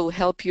that will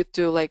help you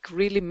to like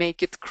really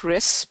make it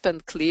crisp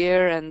and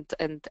clear and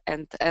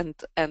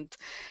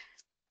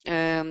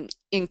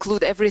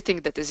include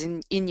everything that is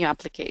in your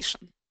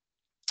application.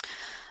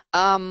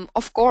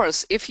 Of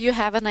course, if you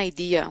have an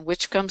idea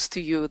which comes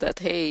to you that,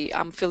 hey,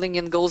 I'm filling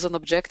in goals and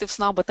objectives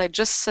now, but I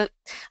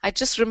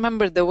just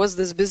remembered there was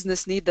this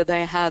business need that I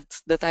had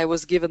that I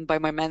was given by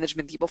my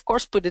management team. Of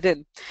course, put it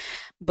in.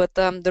 But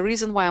the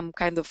reason why I'm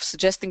kind of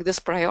suggesting this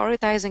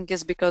prioritizing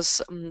is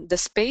because the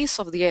space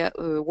of the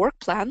work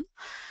plan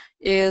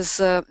is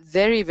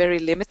very, very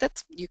limited.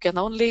 You can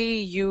only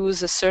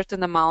use a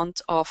certain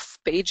amount of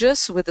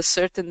pages with a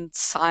certain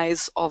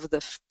size of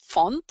the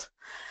font.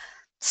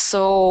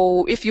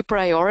 So if you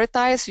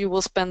prioritize, you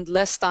will spend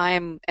less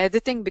time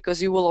editing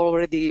because you will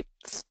already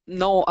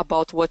know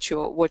about what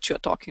you're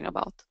talking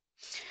about.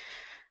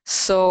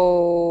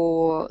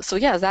 So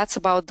yeah, that's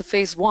about the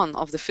phase one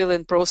of the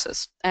fill-in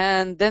process.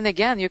 And then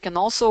again, you can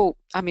also,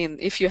 I mean,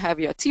 if you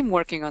have your team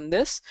working on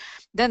this,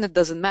 then it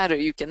doesn't matter.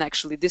 You can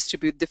actually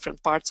distribute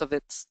different parts of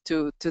it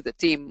to the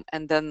team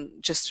and then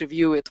just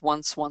review it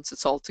once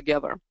it's all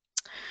together.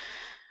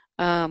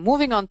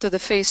 Moving on to the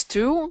phase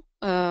two,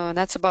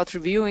 that's about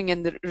reviewing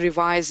and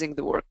revising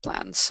the work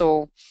plan.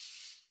 So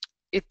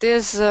it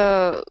is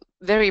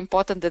very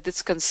important that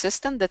it's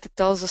consistent, that it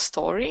tells a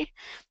story,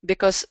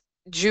 because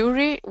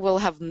jury will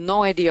have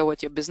no idea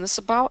what your business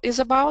is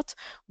about,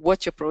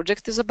 what your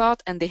project is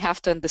about, and they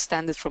have to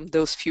understand it from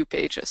those few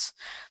pages.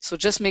 So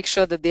just make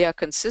sure that they are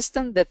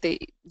consistent, that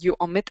you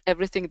omit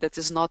everything that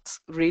is not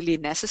really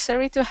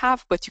necessary to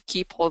have, but you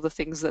keep all the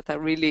things that are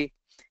really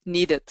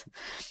needed.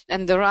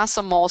 And there are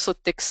some also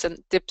tips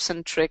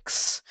and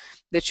tricks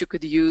that you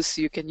could use.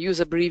 You can use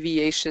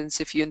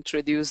abbreviations if you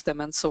introduce them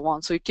and so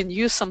on. So you can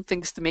use some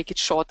things to make it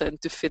shorter and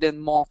to fit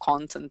in more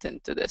content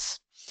into this.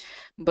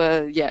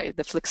 But yeah,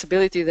 the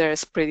flexibility there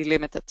is pretty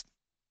limited.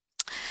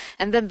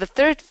 And then the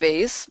third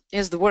phase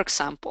is the work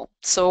sample.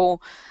 So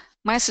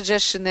my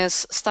suggestion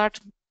is start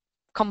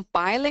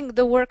compiling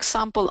the work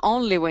sample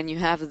only when you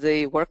have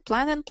the work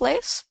plan in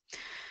place.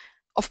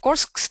 Of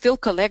course, still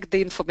collect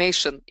the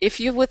information. If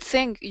you would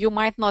think you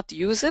might not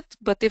use it,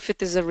 but if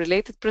it is a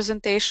related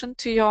presentation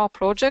to your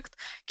project,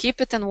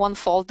 keep it in one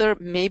folder.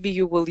 Maybe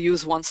you will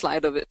use one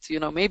slide of it. You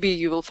know, maybe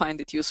you will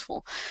find it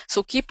useful.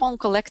 So keep on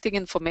collecting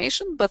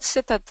information, but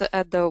sit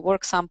at the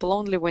work sample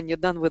only when you're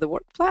done with the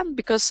work plan,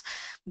 because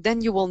then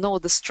you will know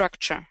the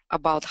structure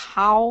about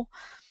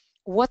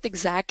what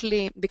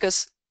exactly,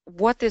 because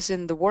what is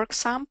in the work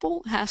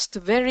sample has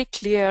to very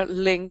clear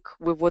link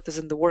with what is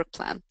in the work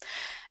plan.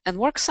 And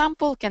work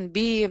sample can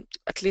be,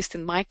 at least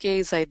in my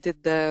case, I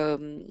did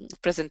the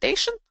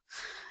presentation.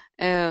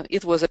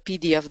 It was a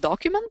PDF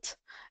document,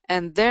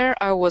 and there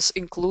I was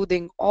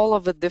including all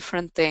of the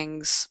different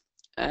things,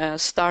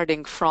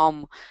 starting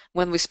from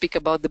when we speak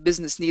about the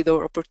business need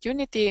or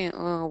opportunity.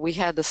 We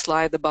had a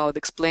slide about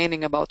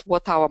explaining about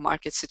what our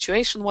market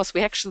situation was.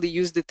 We actually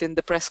used it in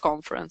the press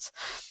conference.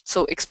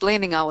 So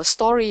explaining our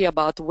story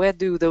about where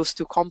do those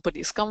two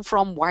companies come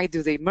from, why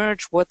do they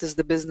merge, what is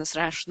the business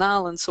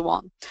rationale, and so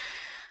on.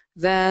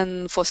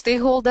 Then for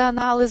stakeholder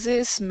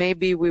analysis,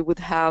 maybe we would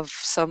have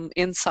some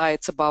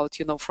insights about,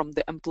 you know, from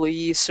the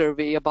employee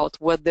survey about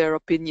what their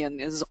opinion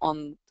is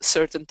on a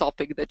certain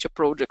topic that your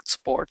project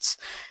supports,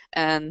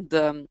 and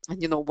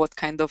you know, what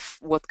kind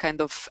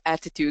of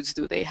attitudes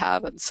do they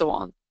have, and so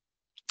on.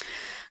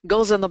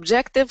 Goals and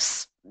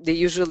objectives, they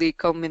usually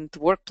come into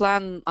work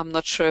plan. I'm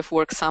not sure if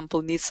work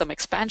sample needs some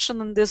expansion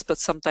on this, but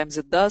sometimes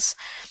it does.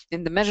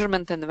 In the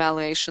measurement and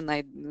evaluation,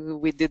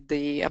 we did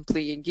the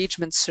employee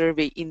engagement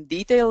survey in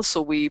detail,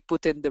 so we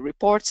put in the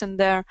reports in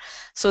there.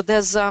 So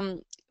there's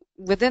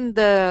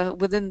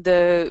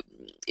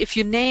if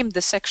you name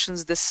the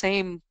sections the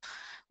same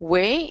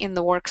way in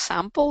the work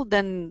sample,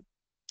 then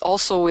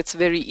also it's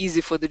very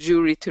easy for the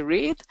jury to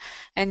read,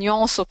 and you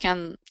also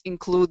can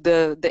include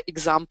the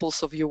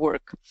examples of your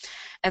work.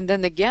 And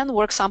then again,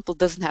 work sample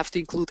doesn't have to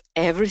include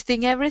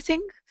everything,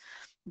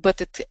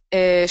 but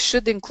it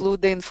should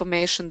include the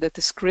information that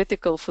is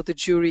critical for the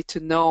jury to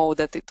know,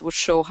 that it will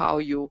show how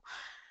you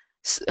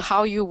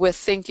were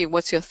thinking,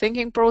 what's your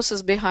thinking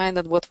process behind,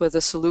 and what were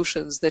the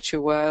solutions that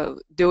you were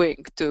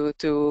doing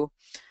to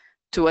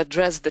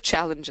address the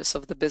challenges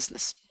of the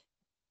business.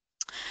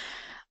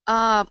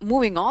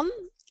 Moving on,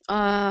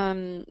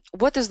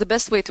 what is the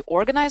best way to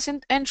organize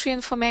entry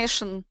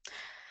information?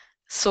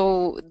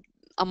 So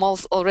I'm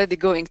already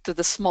going to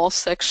the small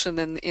section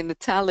in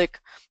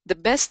italic. The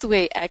best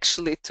way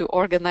actually to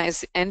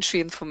organize entry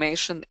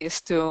information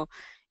is to,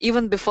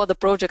 even before the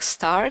project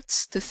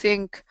starts, to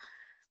think,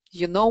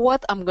 you know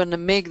what, I'm going to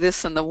make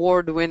this an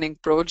award-winning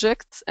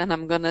project, and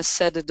I'm going to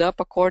set it up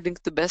according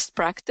to best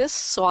practice,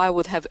 so I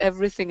would have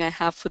everything I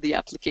have for the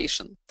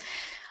application.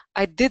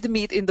 I did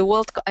meet in the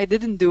World Cup, I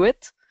didn't do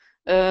it.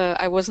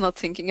 I was not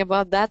thinking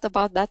about that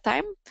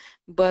time,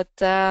 but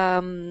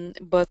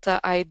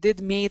I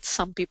did meet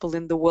some people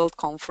in the World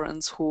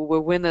Conference who were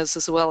winners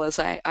as well as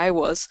I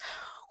was,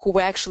 who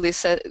were actually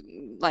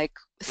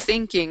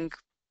thinking,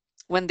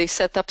 when they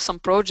set up some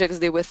projects,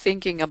 they were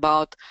thinking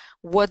about,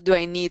 what do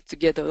I need to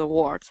get an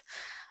award?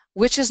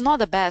 Which is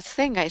not a bad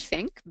thing, I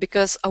think,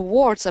 because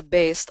awards are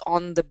based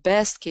on the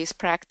best case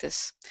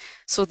practice.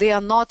 So they are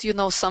not,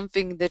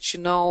 something that,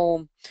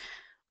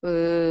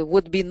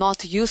 would be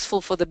not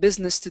useful for the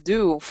business to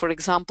do. For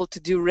example, to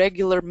do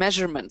regular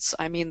measurements.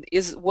 I mean,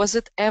 was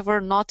it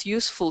ever not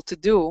useful to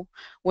do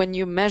when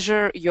you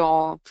measure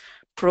your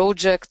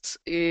project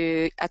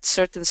at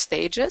certain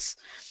stages?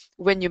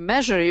 When you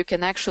measure, you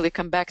can actually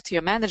come back to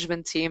your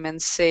management team and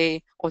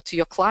say, or to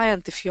your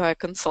client if you are a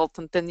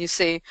consultant, and you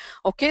say,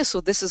 okay,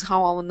 so this is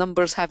how our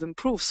numbers have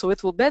improved, so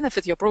it will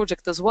benefit your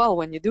project as well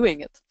when you're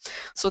doing it.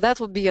 So that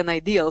would be an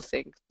ideal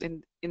thing.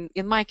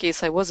 In my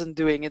case, I wasn't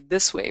doing it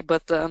this way,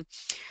 but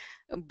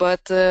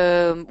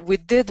we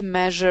did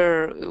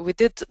measure, we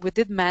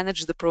did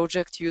manage the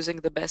project using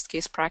the best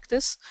case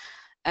practice,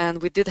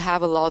 and we did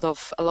have a lot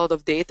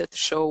of data to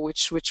show,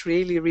 which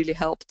really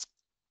helped.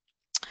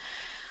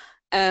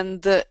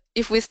 And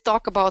if we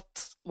talk about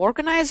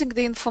organizing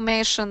the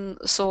information,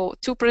 so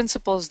two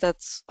principles that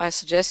I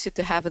suggest you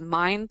to have in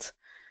mind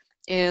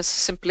is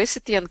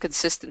simplicity and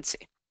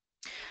consistency.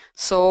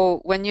 So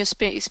when you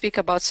speak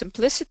about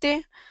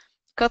simplicity,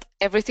 cut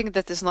everything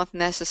that is not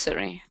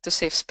necessary to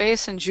save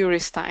space and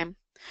jury's time.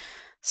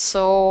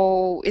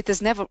 So it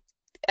is never,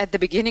 at the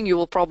beginning you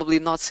will probably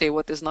not say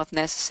what is not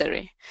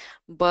necessary,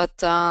 but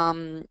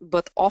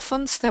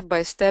often step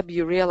by step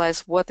you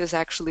realize what is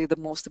actually the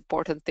most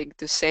important thing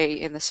to say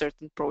in a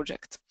certain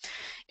project.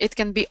 It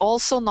can be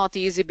also not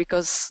easy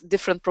because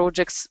different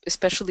projects,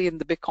 especially in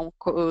the big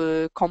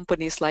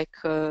companies like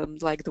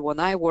the one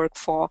I work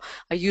for,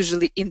 are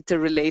usually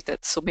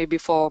interrelated. So maybe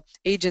for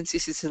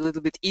agencies it's a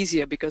little bit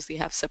easier because they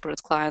have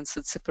separate clients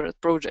and separate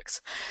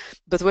projects.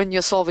 But when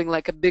you're solving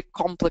like a big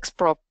complex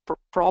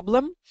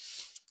problem,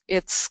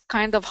 it's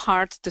kind of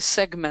hard to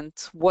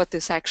segment what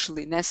is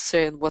actually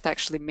necessary and what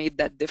actually made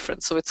that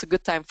difference. So it's a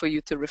good time for you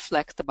to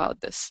reflect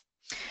about this.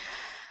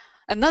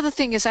 Another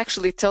thing is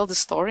actually tell the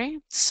story.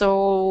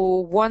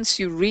 So once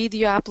you read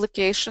your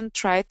application,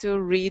 try to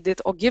read it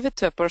or give it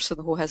to a person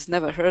who has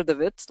never heard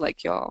of it,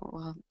 like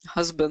your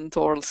husband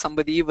or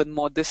somebody even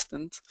more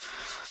distant.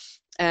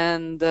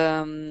 And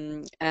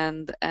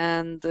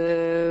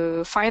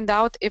find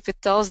out if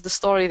it tells the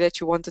story that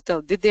you want to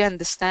tell. Did they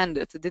understand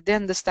it? Did they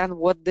understand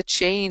what the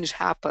change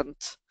happened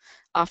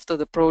after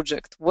the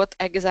project? What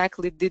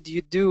exactly did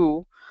you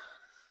do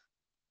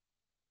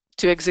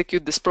to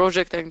execute this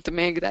project and to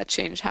make that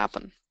change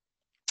happen?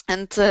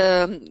 And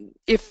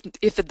if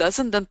it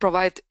doesn't, then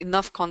provide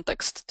enough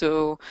context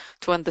to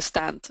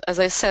understand. As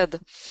I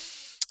said,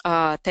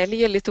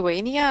 Telia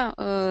Lithuania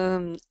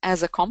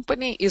as a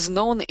company is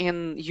known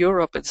in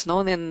Europe. It's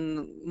known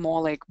in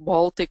more like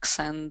Baltics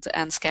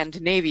and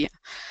Scandinavia.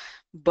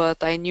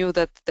 But I knew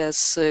that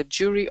there's a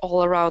jury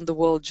all around the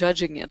world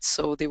judging it,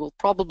 so they will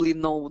probably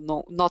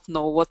not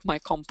know what my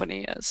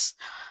company is.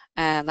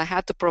 And I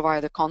had to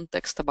provide a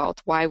context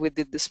about why we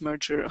did this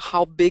merger,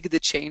 how big the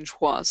change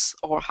was,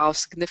 or how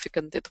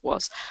significant it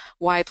was,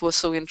 why it was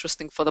so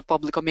interesting for the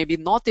public, or maybe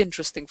not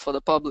interesting for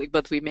the public,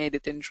 but we made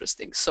it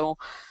interesting. So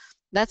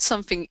that's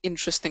something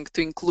interesting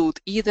to include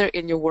either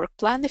in your work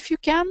plan if you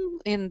can,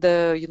 in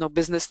the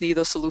business need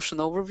or solution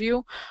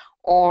overview,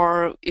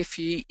 or if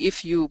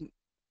you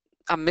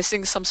are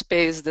missing some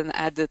space, then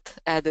add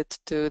it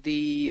to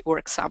the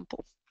work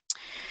sample.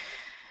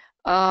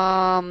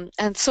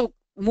 And so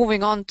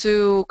moving on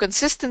to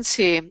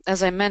consistency,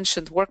 as I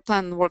mentioned, work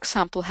plan and work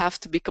sample have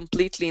to be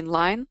completely in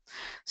line.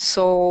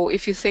 So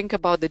if you think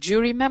about the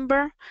jury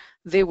member,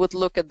 they would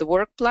look at the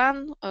work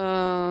plan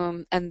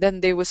and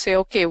then they would say,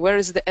 okay, where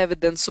is the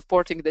evidence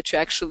supporting that you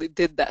actually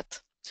did that?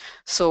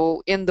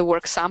 So in the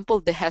work sample,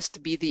 there has to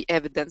be the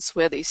evidence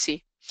where they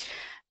see.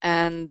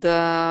 And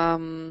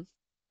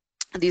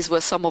these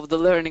were some of the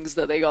learnings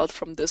that I got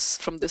from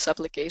this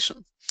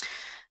application.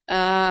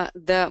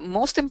 The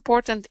most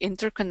important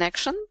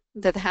interconnection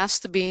that has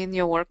to be in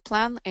your work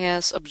plan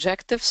is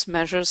objectives,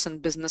 measures,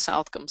 and business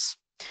outcomes.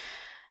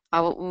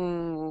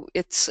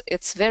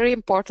 It's very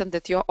important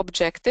that your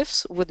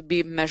objectives would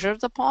be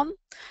measured upon,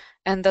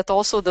 and that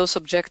also those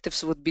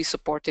objectives would be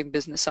supporting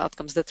business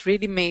outcomes. That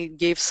really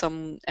gave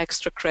some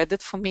extra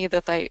credit for me,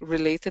 that I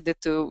related it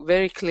to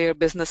very clear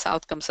business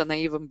outcomes, and I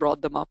even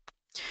brought them up.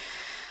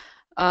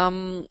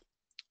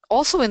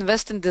 Also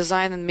invest in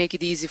design and make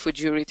it easy for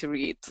jury to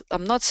read.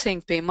 I'm not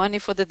saying pay money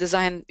for the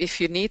design.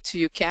 If you need to,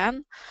 you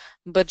can,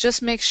 but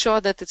just make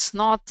sure that it's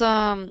not,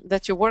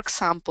 that your work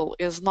sample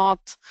is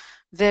not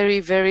very,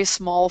 very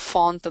small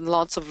font and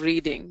lots of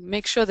reading.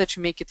 Make sure that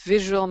you make it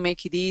visual,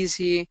 make it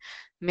easy,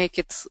 make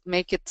it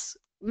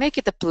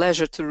a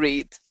pleasure to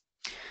read.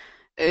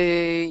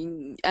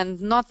 And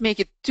not make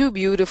it too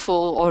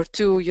beautiful or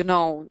too,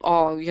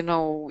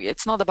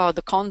 it's not about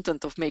the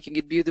content of making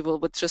it beautiful,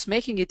 but just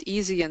making it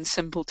easy and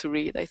simple to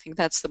read. I think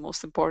that's the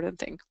most important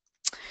thing.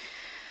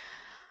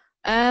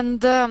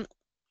 And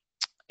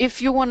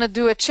if you want to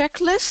do a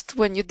checklist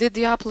when you did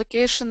the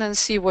application and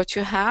see what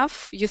you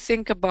have, you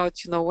think about,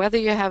 whether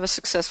you have a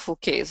successful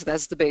case.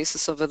 That's the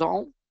basis of it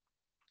all.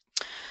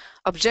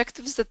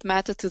 Objectives that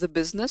matter to the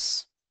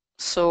business.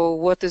 So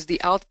what is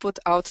the output,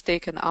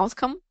 outtake, and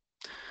outcome?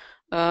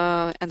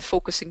 And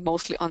focusing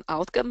mostly on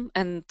outcome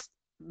and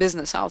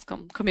business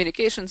outcome,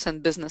 communications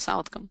and business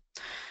outcome.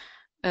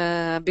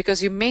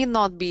 Because you may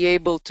not be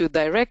able to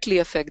directly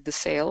affect the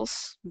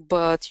sales,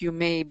 but you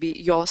may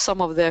be,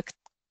 some of the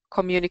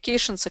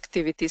communications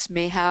activities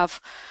may have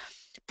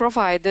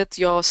provided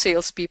your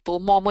salespeople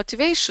more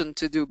motivation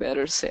to do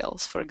better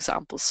sales, for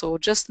example. So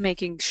just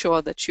making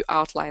sure that you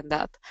outline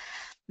that.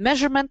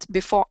 Measurement,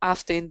 before,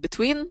 after, in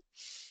between.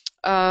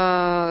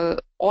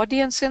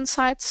 Audience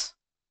insights.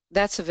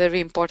 That's a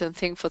very important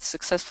thing for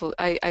successful.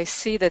 I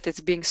see that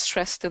it's being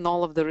stressed in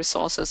all of the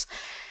resources.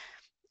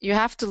 You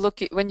have to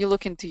look at, when you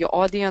look into your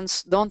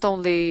audience, don't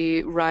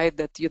only write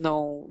that,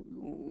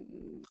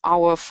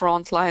 our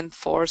frontline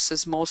force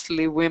is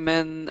mostly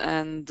women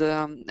and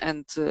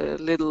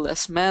little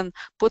less men.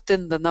 Put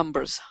in the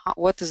numbers.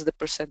 What is the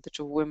percentage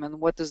of women?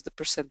 What is the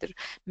percentage?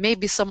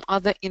 Maybe some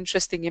other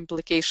interesting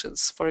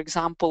implications. For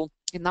example,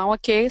 in our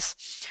case,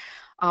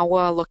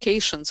 our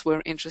locations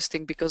were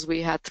interesting because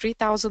we had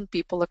 3,000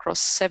 people across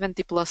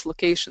 70 plus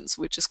locations,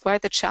 which is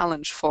quite a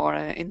challenge for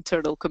an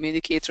internal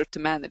communicator to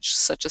manage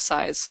such a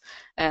size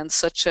and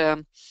such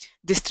a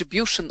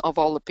distribution of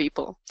all the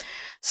people.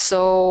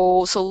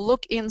 So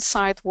look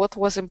inside what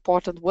was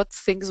important, what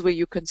things were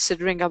you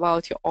considering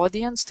about your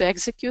audience to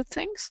execute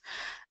things,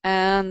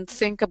 and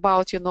think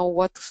about,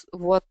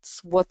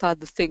 what are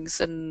the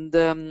things.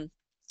 And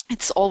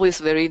it's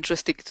always very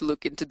interesting to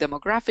look into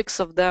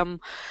demographics of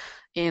them,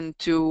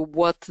 into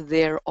what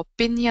their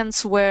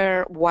opinions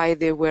were, why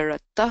they were a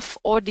tough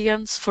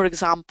audience. For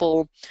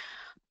example,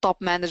 top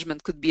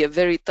management could be a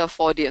very tough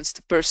audience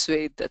to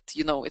persuade that,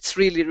 it's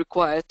really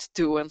required to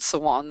do, and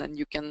so on. And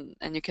you can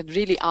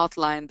really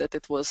outline that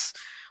it was,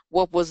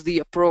 what was the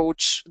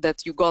approach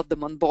that you got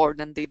them on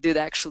board, and they did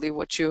actually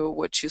what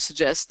you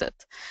suggested.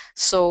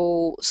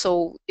 So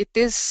it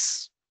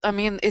is,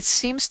 it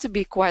seems to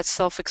be quite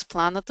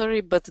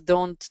self-explanatory, but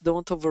don't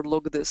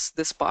overlook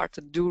this part.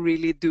 Do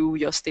really do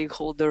your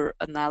stakeholder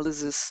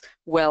analysis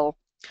well.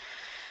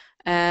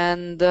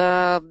 And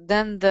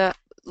then the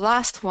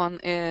last one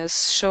is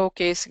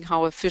showcasing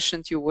how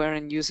efficient you were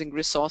in using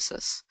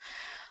resources.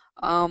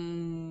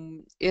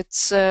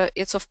 It's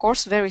of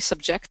course very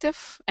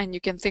subjective, and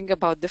you can think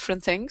about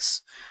different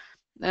things.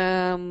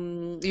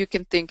 You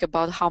can think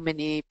about how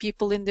many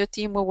people in their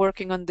team were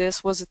working on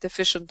this. Was it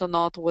efficient or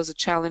not? Was it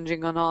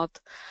challenging or not?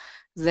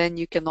 Then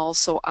you can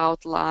also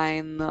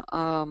outline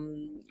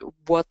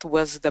what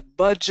was the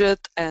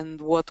budget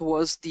and what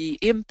was the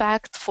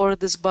impact for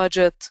this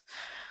budget.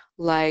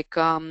 Like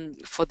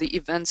for the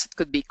events, it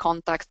could be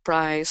contact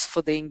price.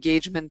 For the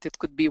engagement, it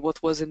could be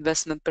what was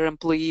investment per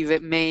employee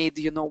made,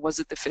 was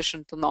it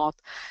efficient or not.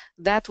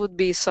 That would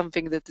be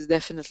something that is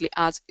definitely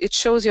adds. It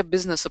shows your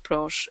business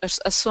approach. As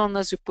soon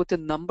as you put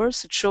in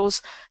numbers, it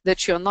shows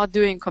that you're not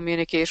doing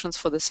communications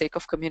for the sake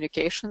of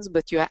communications,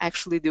 but you are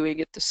actually doing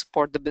it to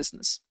support the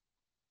business.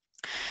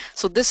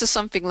 So this is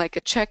something like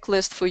a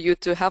checklist for you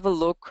to have a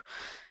look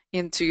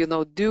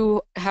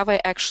into, have I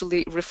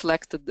actually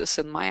reflected this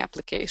in my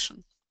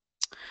application?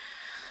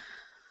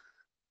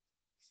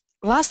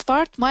 Last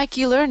part, my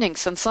key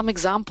learnings and some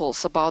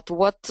examples about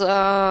what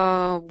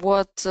I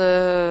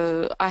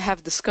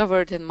have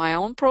discovered in my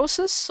own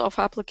process of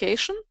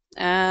application,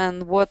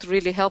 and what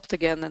really helped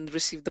again and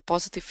received the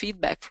positive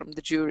feedback from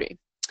the jury.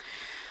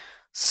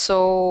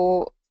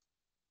 So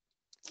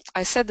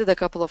I said it a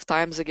couple of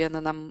times again,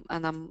 and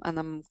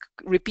I'm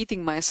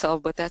repeating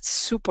myself, but that's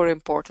super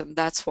important.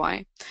 That's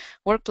why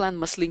work plan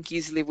must link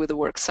easily with the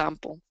work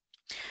sample.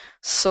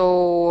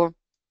 So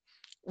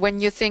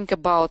when you think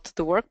about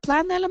the work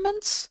plan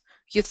elements,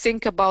 you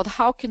think about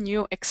how can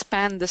you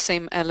expand the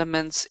same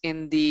elements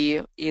in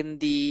the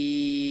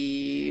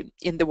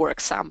work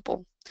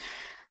sample.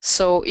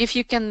 So if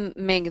you can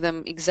make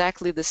them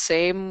exactly the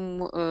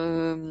same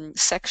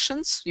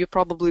sections, you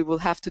probably will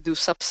have to do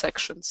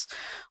subsections,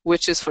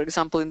 which is, for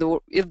example, in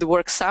the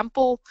work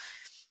sample,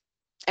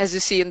 as you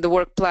see in the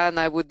work plan,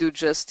 I would do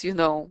just, you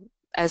know,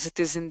 as it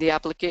is in the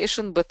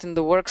application, but in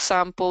the work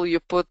sample, you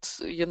put,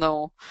 you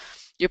know,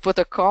 you put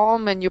a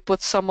column and you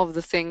put some of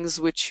the things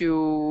which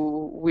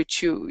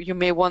you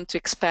may want to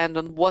expand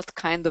on, what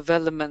kind of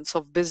elements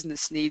of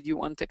business need you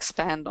want to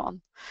expand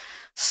on.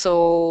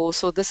 So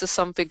this is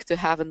something to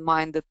have in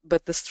mind, that,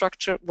 but the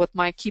structure, what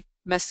my key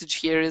message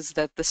here is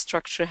that the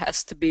structure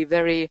has to be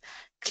very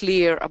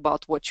clear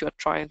about what you are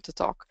trying to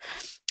talk.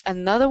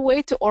 Another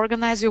way to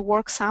organize your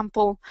work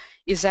sample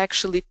is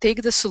actually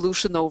take the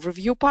solution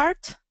overview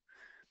part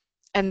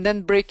and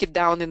then break it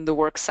down in the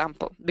work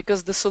sample,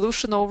 because the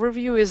solution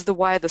overview is the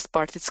widest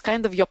part. It's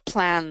kind of your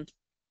plan.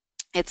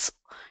 It's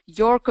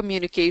your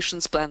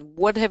communications plan.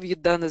 What have you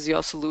done as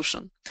your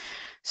solution?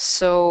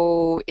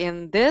 So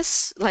in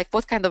this, like,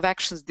 what kind of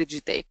actions did you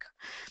take?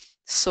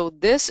 So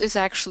this is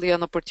actually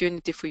an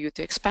opportunity for you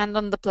to expand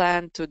on the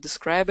plan, to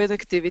describe an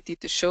activity,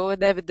 to show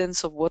an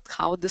evidence of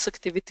how this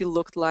activity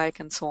looked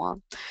like, and so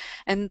on.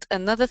 And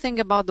another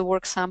thing about the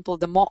work sample,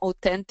 the more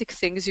authentic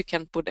things you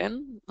can put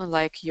in,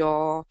 like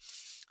your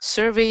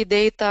survey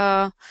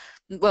data,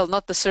 well,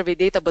 not the survey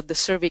data, but the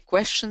survey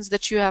questions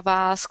that you have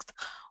asked,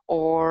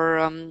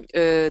 or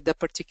the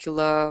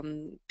particular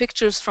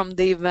pictures from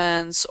the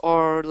events,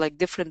 or like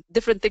different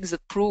things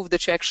that prove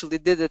that you actually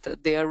did it,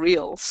 that they are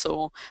real.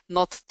 So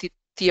not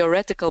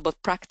theoretical,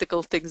 but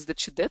practical things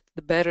that you did,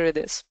 the better it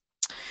is.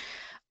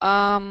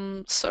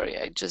 Sorry,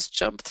 I just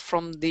jumped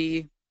from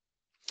the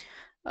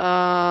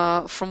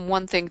from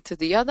one thing to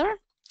the other.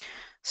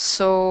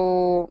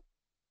 So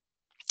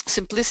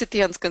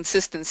simplicity and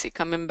consistency,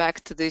 coming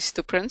back to these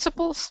two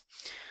principles.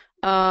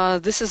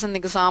 This is an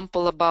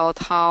example about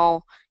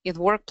how in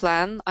work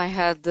plan I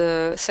had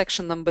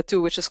section number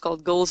 2, which is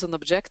called goals and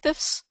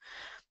objectives,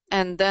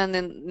 and then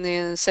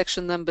in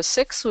section number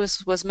 6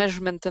 was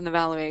measurement and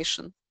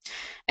evaluation.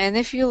 And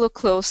if you look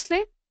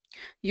closely,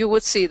 you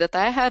would see that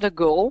I had a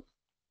goal.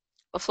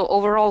 So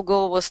overall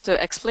goal was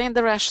to explain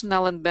the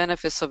rationale and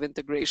benefits of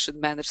integration,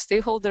 manage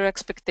stakeholder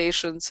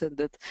expectations, and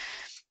that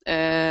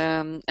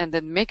and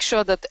then make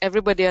sure that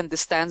everybody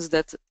understands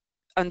that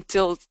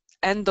until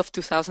end of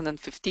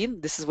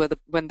 2015, this is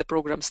when the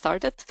program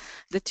started,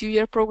 the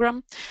 2-year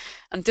program,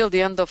 until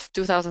the end of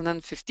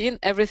 2015,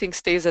 everything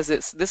stays as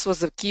is. This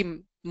was a key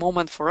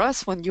moment for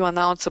us when you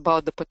announce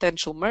about the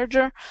potential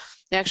merger.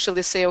 They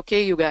actually say,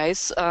 okay, you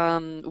guys,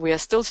 we are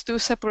still 2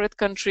 separate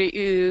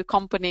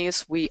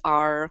companies. We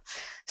are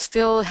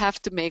still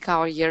have to make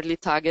our yearly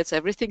targets.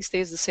 Everything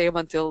stays the same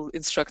until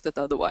instructed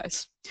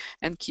otherwise,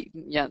 and keep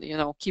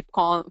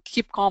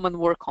calm and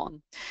work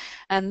on.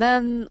 And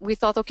then we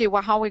thought, okay,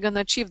 well, how are we going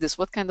to achieve this?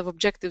 What kind of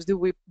objectives do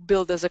we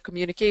build as a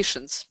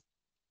communications?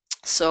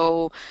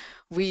 So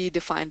we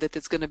defined that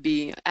it's going to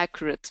be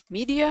accurate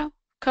media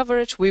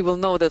coverage. We will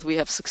know that we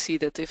have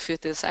succeeded if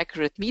it is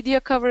accurate media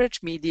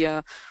coverage.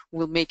 Media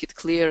will make it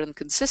clear and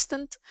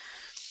consistent.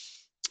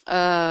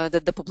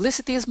 That the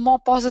publicity is more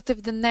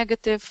positive than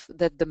negative.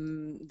 That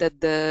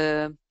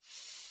the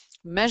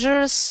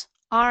measures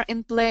are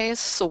in place,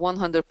 so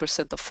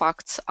 100% of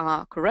facts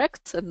are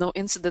correct, and no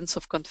incidents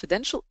of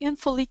confidential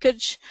info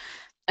leakage.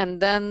 And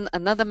then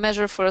another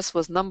measure for us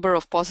was number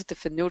of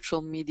positive and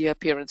neutral media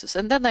appearances.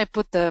 And then I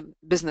put the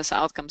business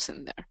outcomes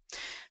in there,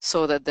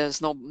 so that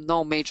there's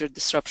no major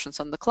disruptions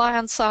on the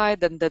client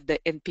side, and that the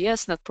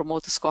NPS, Net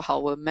Promoter Score, how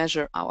we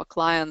measure our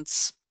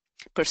clients'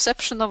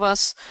 perception of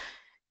us,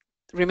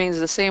 remains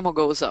the same or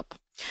goes up.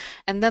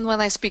 And then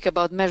when I speak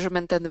about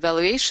measurement and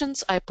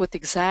evaluations, I put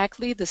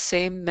exactly the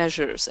same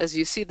measures. As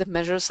you see, the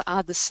measures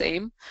are the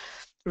same.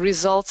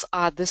 Results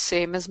are the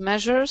same as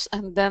measures,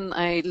 and then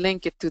I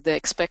link it to the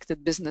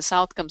expected business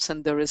outcomes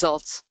and the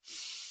results.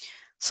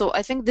 So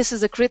I think this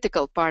is a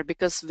critical part,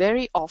 because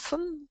very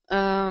often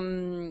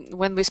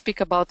when we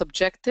speak about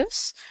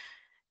objectives,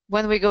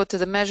 when we go to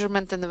the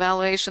measurement and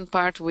evaluation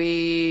part,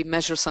 we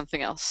measure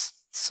something else.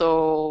 So,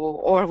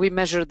 or we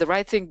measure the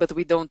right thing, but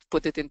we don't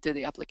put it into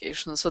the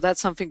application. So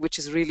that's something which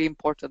is really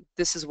important.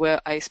 This is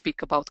where I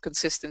speak about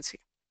consistency.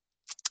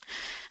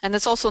 And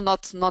it's also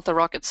not a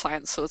rocket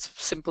science, so it's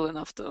simple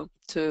enough to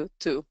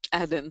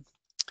add in.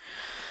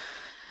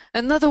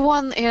 Another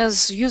one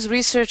is use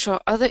research or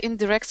other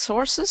indirect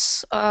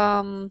sources.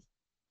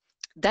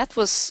 That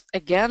was,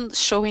 again,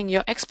 showing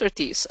your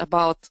expertise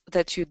about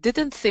that you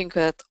didn't think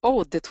that,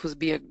 oh, that would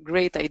be a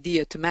great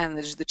idea to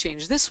manage the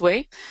change this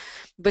way,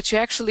 but you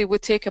actually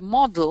would take a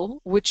model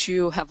which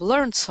you have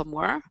learned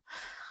somewhere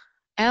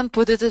and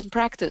put it in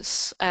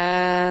practice.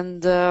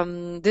 And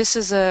this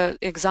is an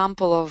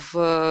example of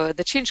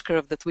the change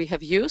curve that we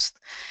have used.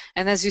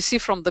 And as you see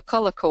from the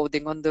color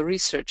coding on the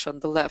research on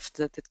the left,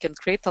 that it can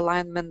create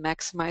alignment,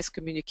 maximize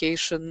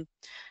communication,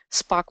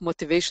 spark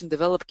motivation,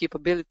 develop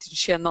capability,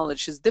 share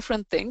knowledge. It's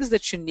different things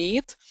that you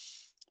need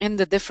in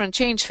the different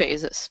change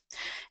phases.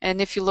 And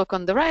if you look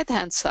on the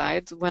right-hand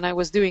side, when I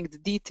was doing the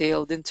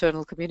detailed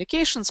internal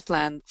communications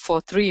plan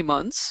for 3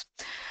 months,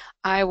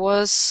 I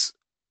was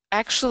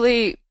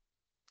actually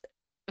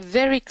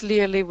very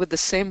clearly with the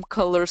same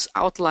colors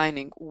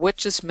outlining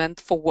which is meant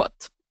for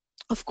what.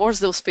 Of course,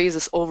 those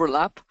phases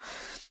overlap,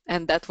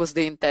 and that was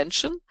the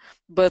intention.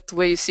 But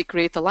where you see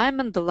create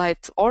alignment, the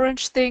light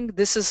orange thing,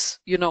 this is,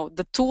 you know,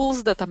 the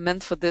tools that are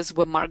meant for this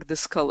were marked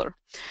this color.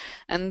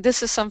 And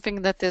this is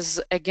something that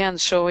is, again,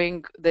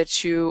 showing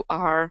that you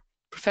are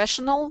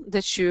professional,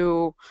 that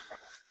you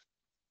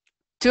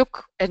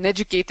took an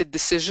educated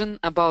decision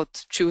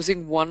about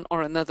choosing one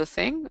or another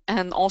thing,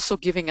 and also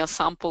giving a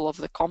sample of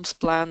the comms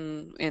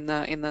plan in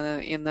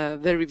a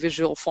very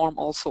visual form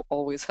also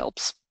always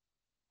helps.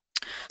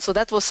 So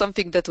that was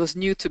something that was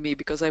new to me,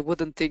 because I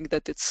wouldn't think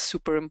that it's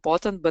super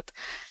important, but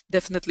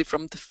definitely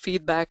from the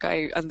feedback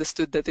I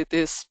understood that it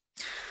is.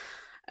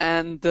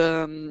 And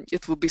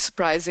it will be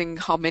surprising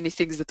how many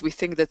things that we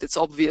think that it's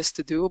obvious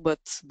to do, but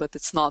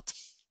it's not.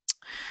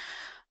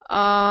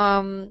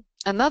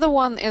 Another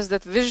one is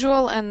that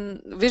visual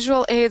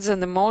aids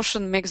and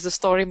emotion makes the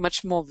story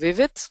much more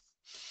vivid.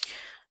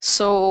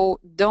 So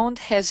don't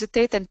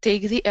hesitate and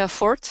take the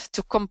effort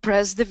to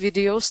compress the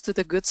videos to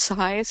the good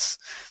size,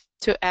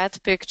 to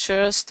add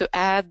pictures, to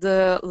add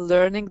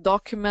learning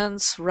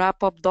documents,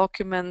 wrap-up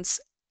documents,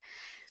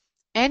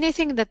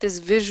 anything that is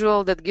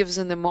visual, that gives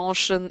an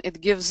emotion.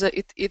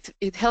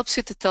 It helps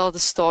you to tell the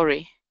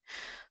story.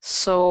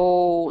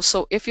 So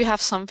if you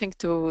have something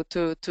to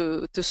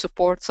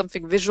support,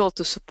 something visual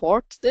to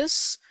support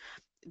this,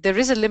 there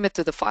is a limit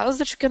to the files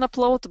that you can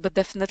upload, but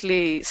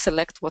definitely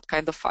select what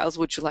kind of files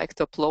would you like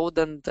to upload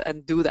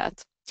and do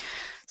that.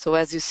 So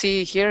as you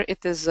see here,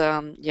 it is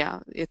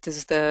it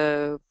is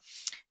the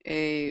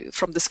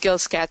from the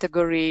skills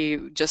category,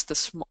 just a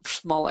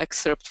small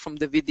excerpt from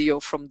the video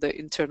from the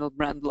internal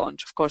brand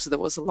launch. Of course, there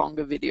was a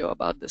longer video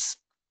about this.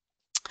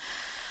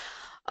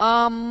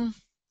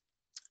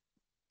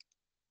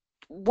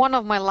 One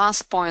of my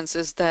last points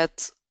is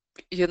that,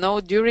 you know,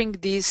 during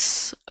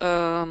this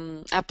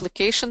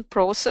application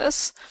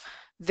process,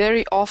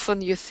 very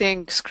often you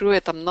think, screw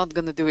it, I'm not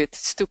going to do it.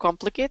 It's too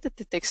complicated.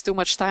 It takes too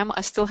much time.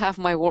 I still have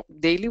my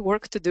daily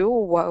work to do.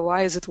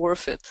 Why is it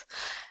worth it?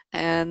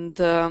 And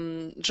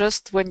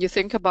just when you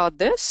think about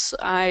this,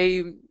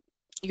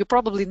 you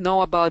probably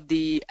know about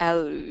the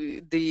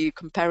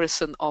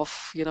comparison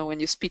of, you know, when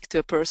you speak to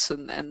a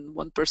person and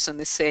one person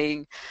is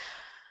saying,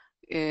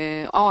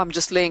 oh, I'm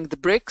just laying the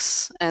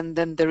bricks, and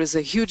then there is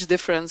a huge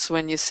difference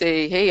when you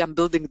say, hey, I'm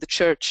building the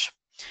church.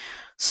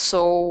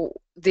 So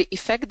the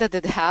effect that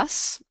it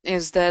has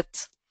is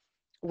that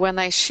when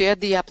I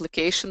shared the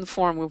application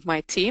form with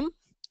my team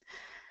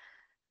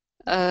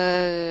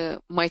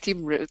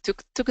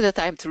took the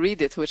time to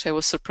read it, which I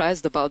was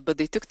surprised about, but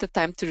they took the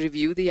time to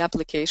review the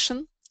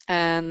application,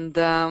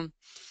 and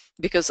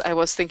because I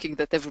was thinking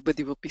that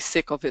everybody would be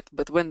sick of it.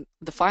 But when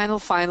the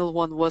final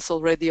one was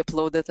already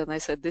uploaded and I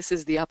said, this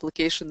is the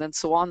application and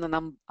so on,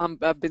 and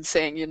I've been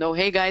saying, you know,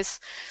 hey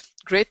guys,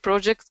 great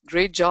project,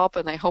 great job,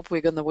 and I hope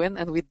we're gonna win,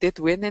 and we did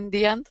win in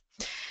the end.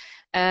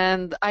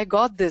 And I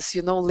got this,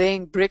 you know,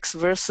 laying bricks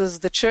versus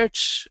the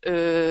church,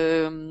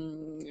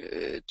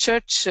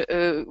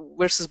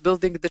 versus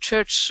building the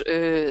church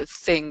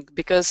thing,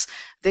 because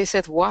they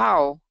said,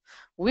 wow,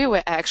 we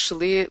were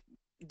actually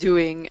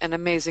doing an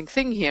amazing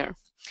thing here.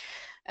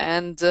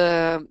 And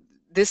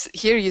this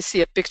here you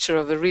see a picture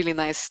of a really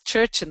nice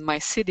church in my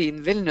city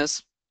in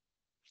Vilnius.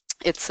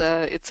 It's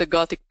a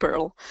Gothic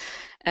pearl.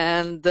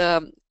 And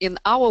in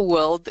our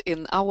world,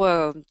 in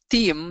our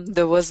team,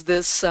 there was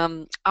this,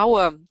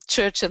 our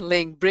church and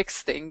laying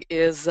bricks thing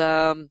is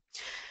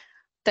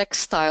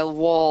textile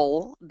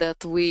wall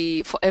that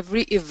we, for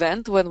every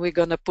event when we're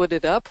gonna put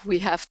it up, we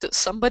have to,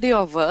 somebody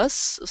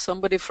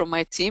from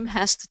my team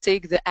has to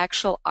take the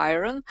actual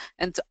iron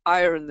and to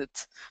iron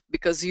it,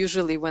 because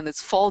usually when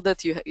it's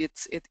folded,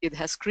 it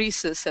has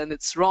creases and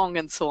it's wrong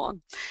and so on.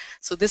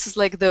 So this is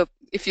like the,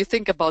 if you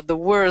think about the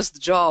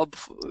worst job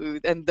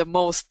and the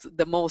most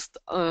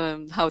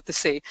how to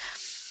say,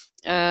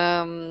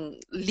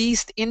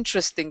 least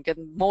interesting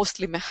and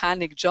mostly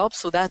mechanic job,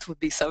 so that would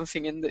be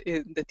something in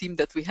the team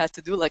that we had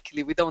to do.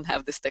 Luckily, we don't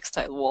have this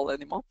textile wall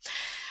anymore.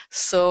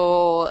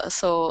 So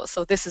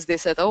this is, they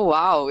said, oh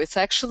wow, it's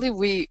actually,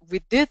 we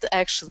did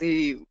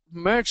actually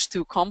merge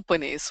two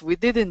companies. We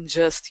didn't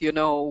just, you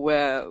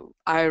know,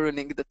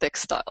 ironing the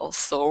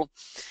textiles.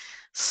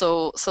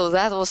 So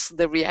that was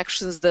the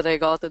reactions that I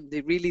got, and they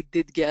really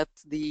did get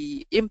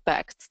the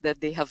impact that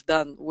they have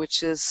done,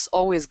 which is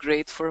always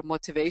great for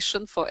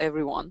motivation for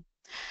everyone.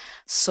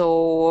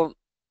 So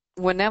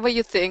whenever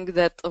you think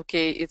that,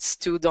 okay, it's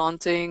too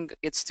daunting,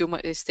 it's too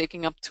much, it's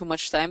taking up too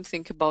much time,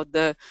 think about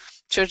the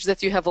church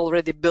that you have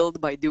already built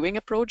by doing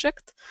a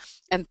project,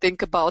 and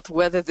think about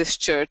whether this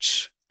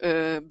church,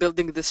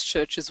 building this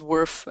church, is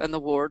worth an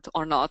award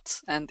or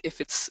not. And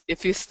if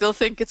you still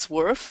think it's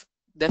worth,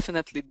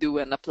 definitely do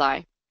and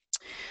apply.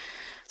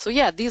 So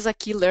yeah, these are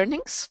key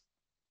learnings.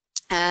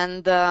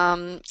 And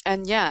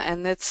yeah,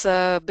 and it's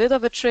a bit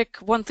of a trick.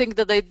 One thing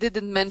that I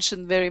didn't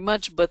mention very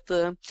much, but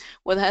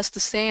what has to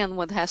stay and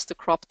what has to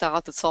cropped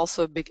out, it's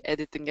also a big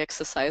editing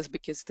exercise,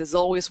 because there's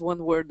always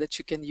one word that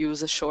you can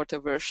use a shorter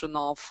version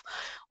of,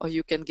 or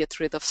you can get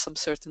rid of some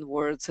certain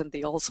words, and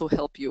they also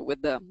help you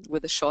with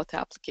the short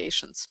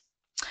applications.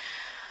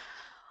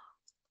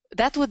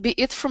 That would be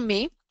it from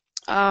me.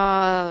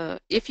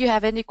 If you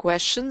have any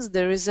questions,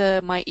 there is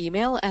my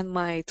email and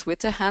my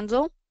Twitter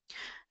handle.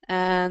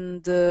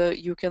 And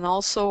you can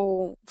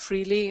also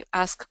freely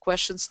ask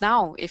questions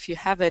now if you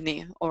have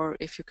any, or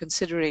if you're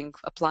considering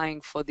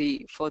applying for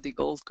the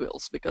Gold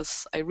Quills,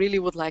 because I really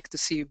would like to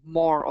see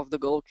more of the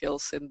Gold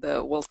Quills in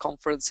the World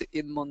Conference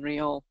in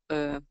Montreal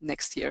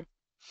next year.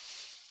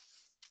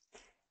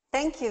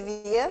 Thank you,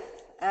 Via.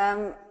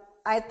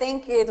 I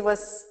think it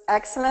was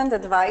excellent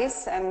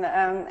advice, and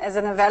as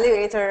an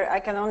evaluator, I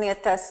can only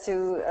attest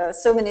to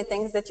so many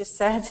things that you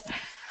said.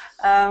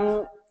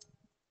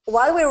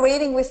 While we're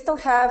waiting, we still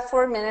have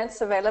 4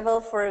 minutes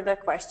available for the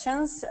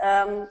questions.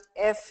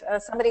 If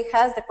somebody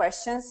has the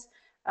questions,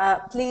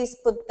 please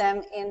put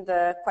them in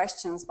the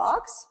questions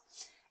box.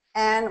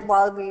 And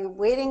while we're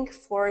waiting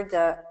for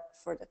the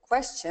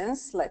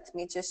questions, let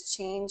me just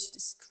change the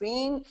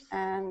screen,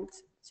 and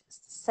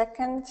just a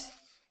second.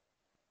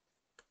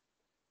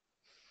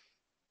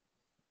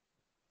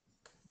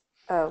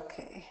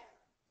 Okay.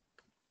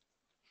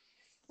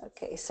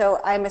 Okay,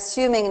 so I'm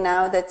assuming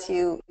now that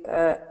you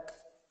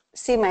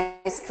see my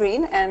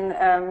screen, and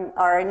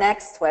our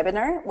next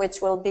webinar,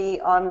 which will be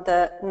on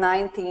the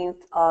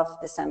 19th of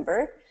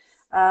December,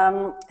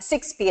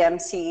 6 p.m.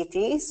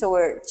 CET. So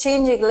we're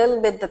changing a little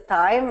bit the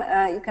time.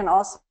 You can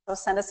also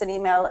send us an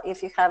email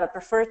if you have a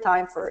preferred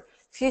time for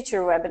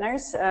future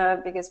webinars,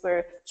 because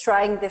we're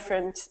trying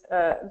different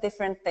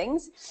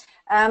things.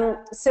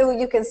 So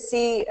you can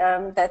see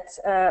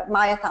that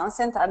my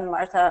accountant and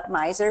Marta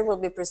Meiser will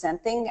be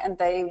presenting, and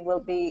they will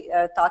be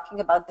talking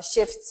about the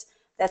shifts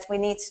that we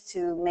need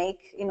to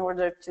make in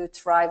order to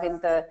thrive in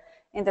the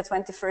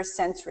 21st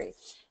century.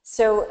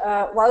 So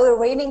while we're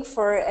waiting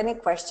for any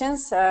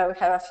questions, we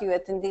have a few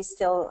attendees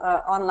still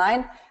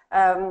online.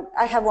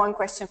 I have one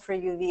question for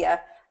you,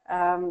 Via.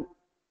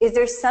 Is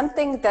there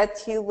something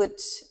that you would,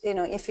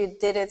 if you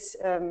did it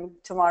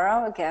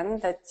tomorrow again,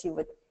 that you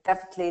would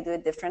definitely do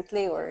it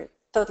differently or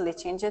totally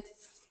change it?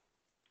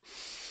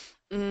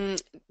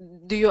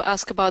 Do you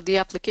ask about the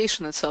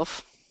application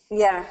itself?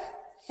 Yeah,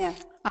 yeah.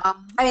 I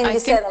mean, you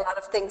said a lot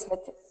of things,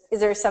 but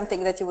is there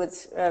something that you would,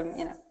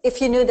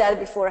 if you knew that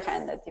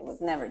beforehand, that you would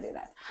never do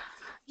that?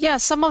 Yeah,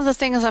 some of the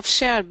things I've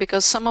shared,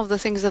 because some of the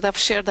things that I've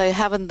shared I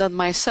haven't done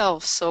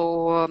myself.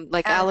 So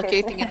like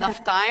allocating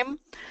enough time.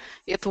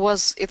 It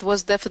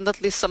was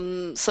definitely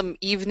some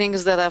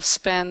evenings that I've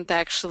spent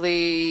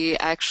actually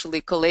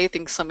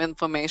collating some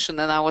information,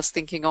 and I was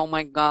thinking, oh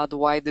my God,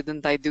 why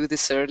didn't I do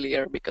this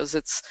earlier? Because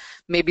it's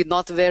maybe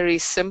not very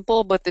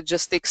simple, but it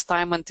just takes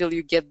time until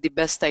you get the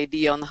best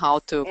idea on how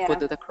to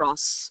put it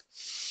across.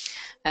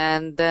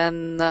 And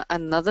then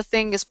another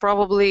thing is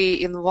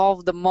probably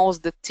involve the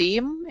most the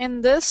team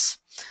in this,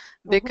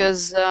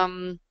 because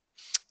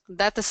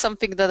that is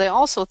something that I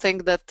also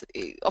think that,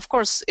 of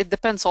course, it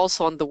depends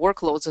also on the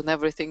workloads and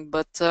everything,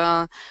 but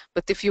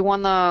if you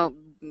want to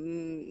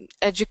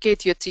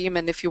educate your team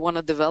and if you want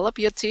to develop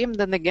your team,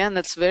 then again,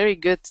 it's very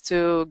good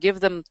to give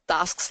them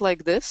tasks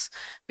like this,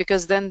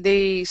 because then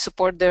they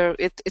support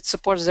it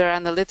supports their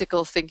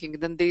analytical thinking.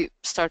 Then they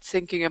start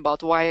thinking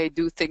about why I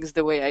do things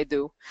the way I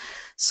do.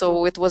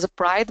 So it was a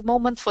pride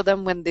moment for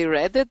them when they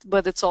read it,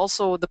 but it's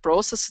also the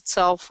process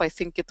itself. I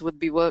think it would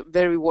be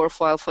very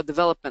worthwhile for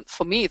development.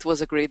 For me, it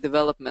was a great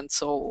development.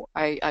 So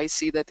I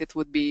see that it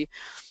would be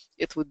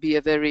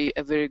a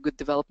very good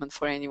development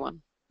for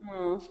anyone.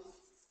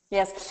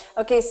 Yes.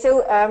 Okay.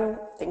 So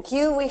thank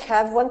you. We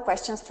have one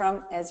question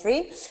from Esri.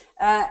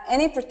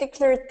 Any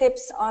particular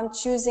tips on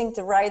choosing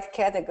the right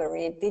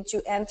category? Did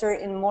you enter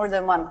in more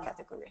than one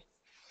category?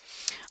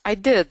 I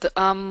did.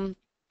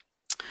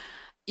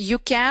 You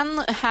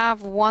can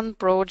have one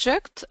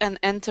project and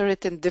enter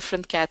it in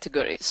different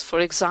categories. For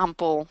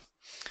example,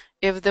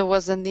 if there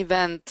was an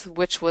event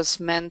which was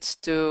meant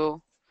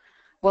to,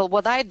 well,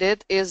 what I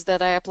did is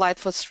that I applied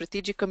for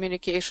strategic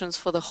communications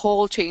for the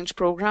whole change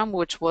program,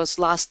 which was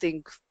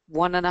lasting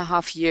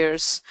 1.5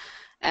 years.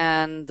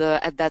 And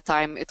at that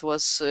time, it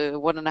was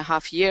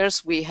 1.5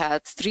 years. We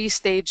had 3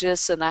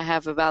 stages, and I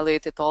have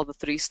evaluated all the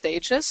 3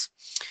 stages.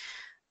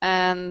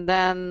 And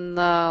then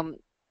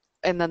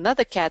in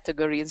another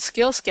category, in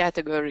skills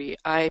category,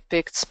 I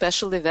picked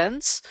special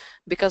events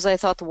because I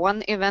thought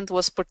one event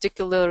was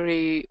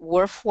particularly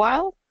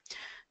worthwhile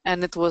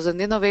and it was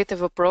an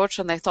innovative approach,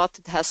 and I thought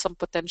it has some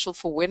potential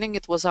for winning.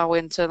 It was our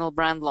internal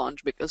brand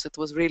launch because it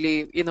was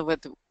really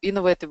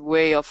innovative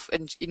way of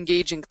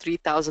engaging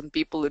 3,000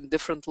 people in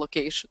different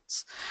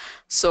locations.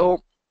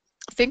 So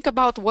think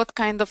about what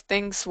kind of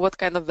things, what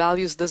kind of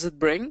values does it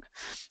bring.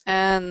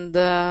 And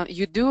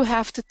you do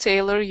have to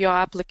tailor your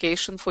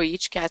application for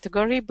each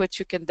category, but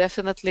you can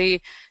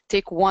definitely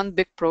take one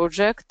big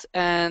project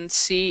and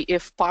see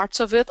if parts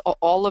of it or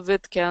all of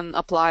it can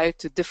apply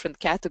to different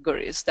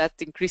categories. That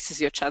increases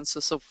your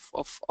chances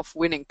of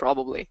winning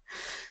probably.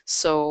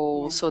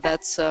 So,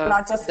 that's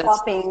not just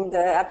copying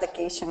the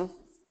application.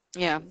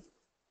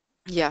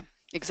 Yeah,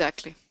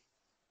 exactly.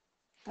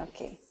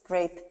 Okay,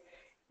 great.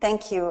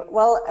 Thank you.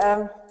 Well,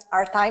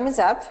 our time is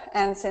up,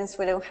 and since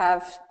we don't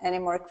have any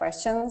more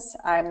questions,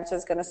 I'm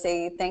just going to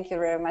say thank you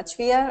very much,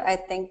 Via. I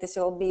think this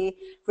will be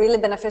really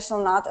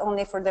beneficial not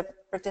only for the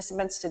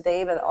participants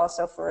today, but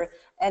also for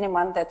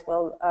anyone that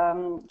will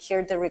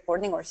hear the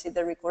recording or see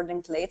the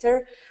recording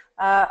later.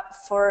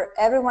 For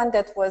everyone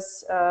that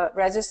was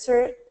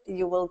registered,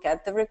 you will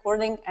get the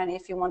recording, and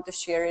if you want to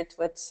share it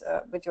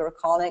with your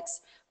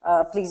colleagues,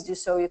 please do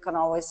so. You can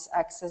always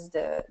access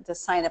the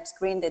sign-up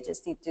screen. They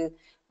just need to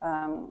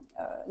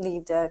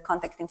leave the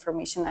contact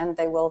information and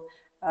they will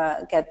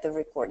get the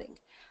recording.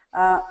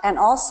 And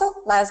also,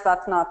 last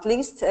but not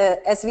least,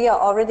 as we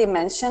already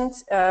mentioned,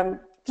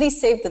 please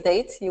save the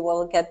date. You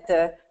will get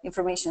the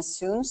information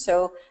soon.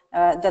 So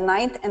the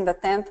 9th and the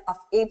 10th of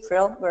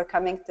April, we're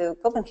coming to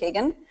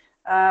Copenhagen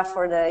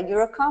for the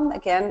Eurocom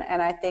again,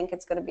 and I think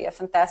it's going to be a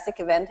fantastic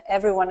event.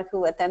 Everyone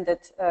who attended,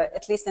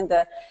 at least in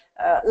the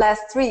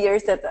last 3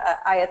 years that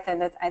I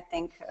attended, I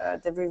think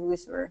the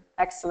reviews were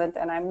excellent,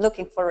 and I'm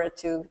looking forward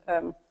to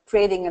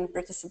creating and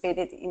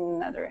participating in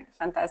another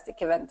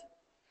fantastic event.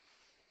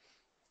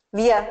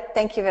 Via,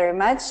 thank you very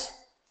much.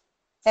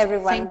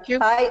 Everyone, thank you.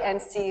 Bye, and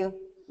see you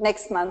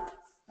next month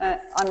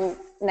on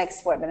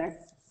next webinar.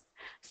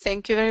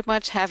 Thank you very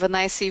much. Have a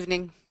nice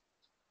evening.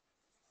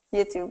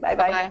 You too. Bye-bye.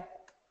 Bye-bye.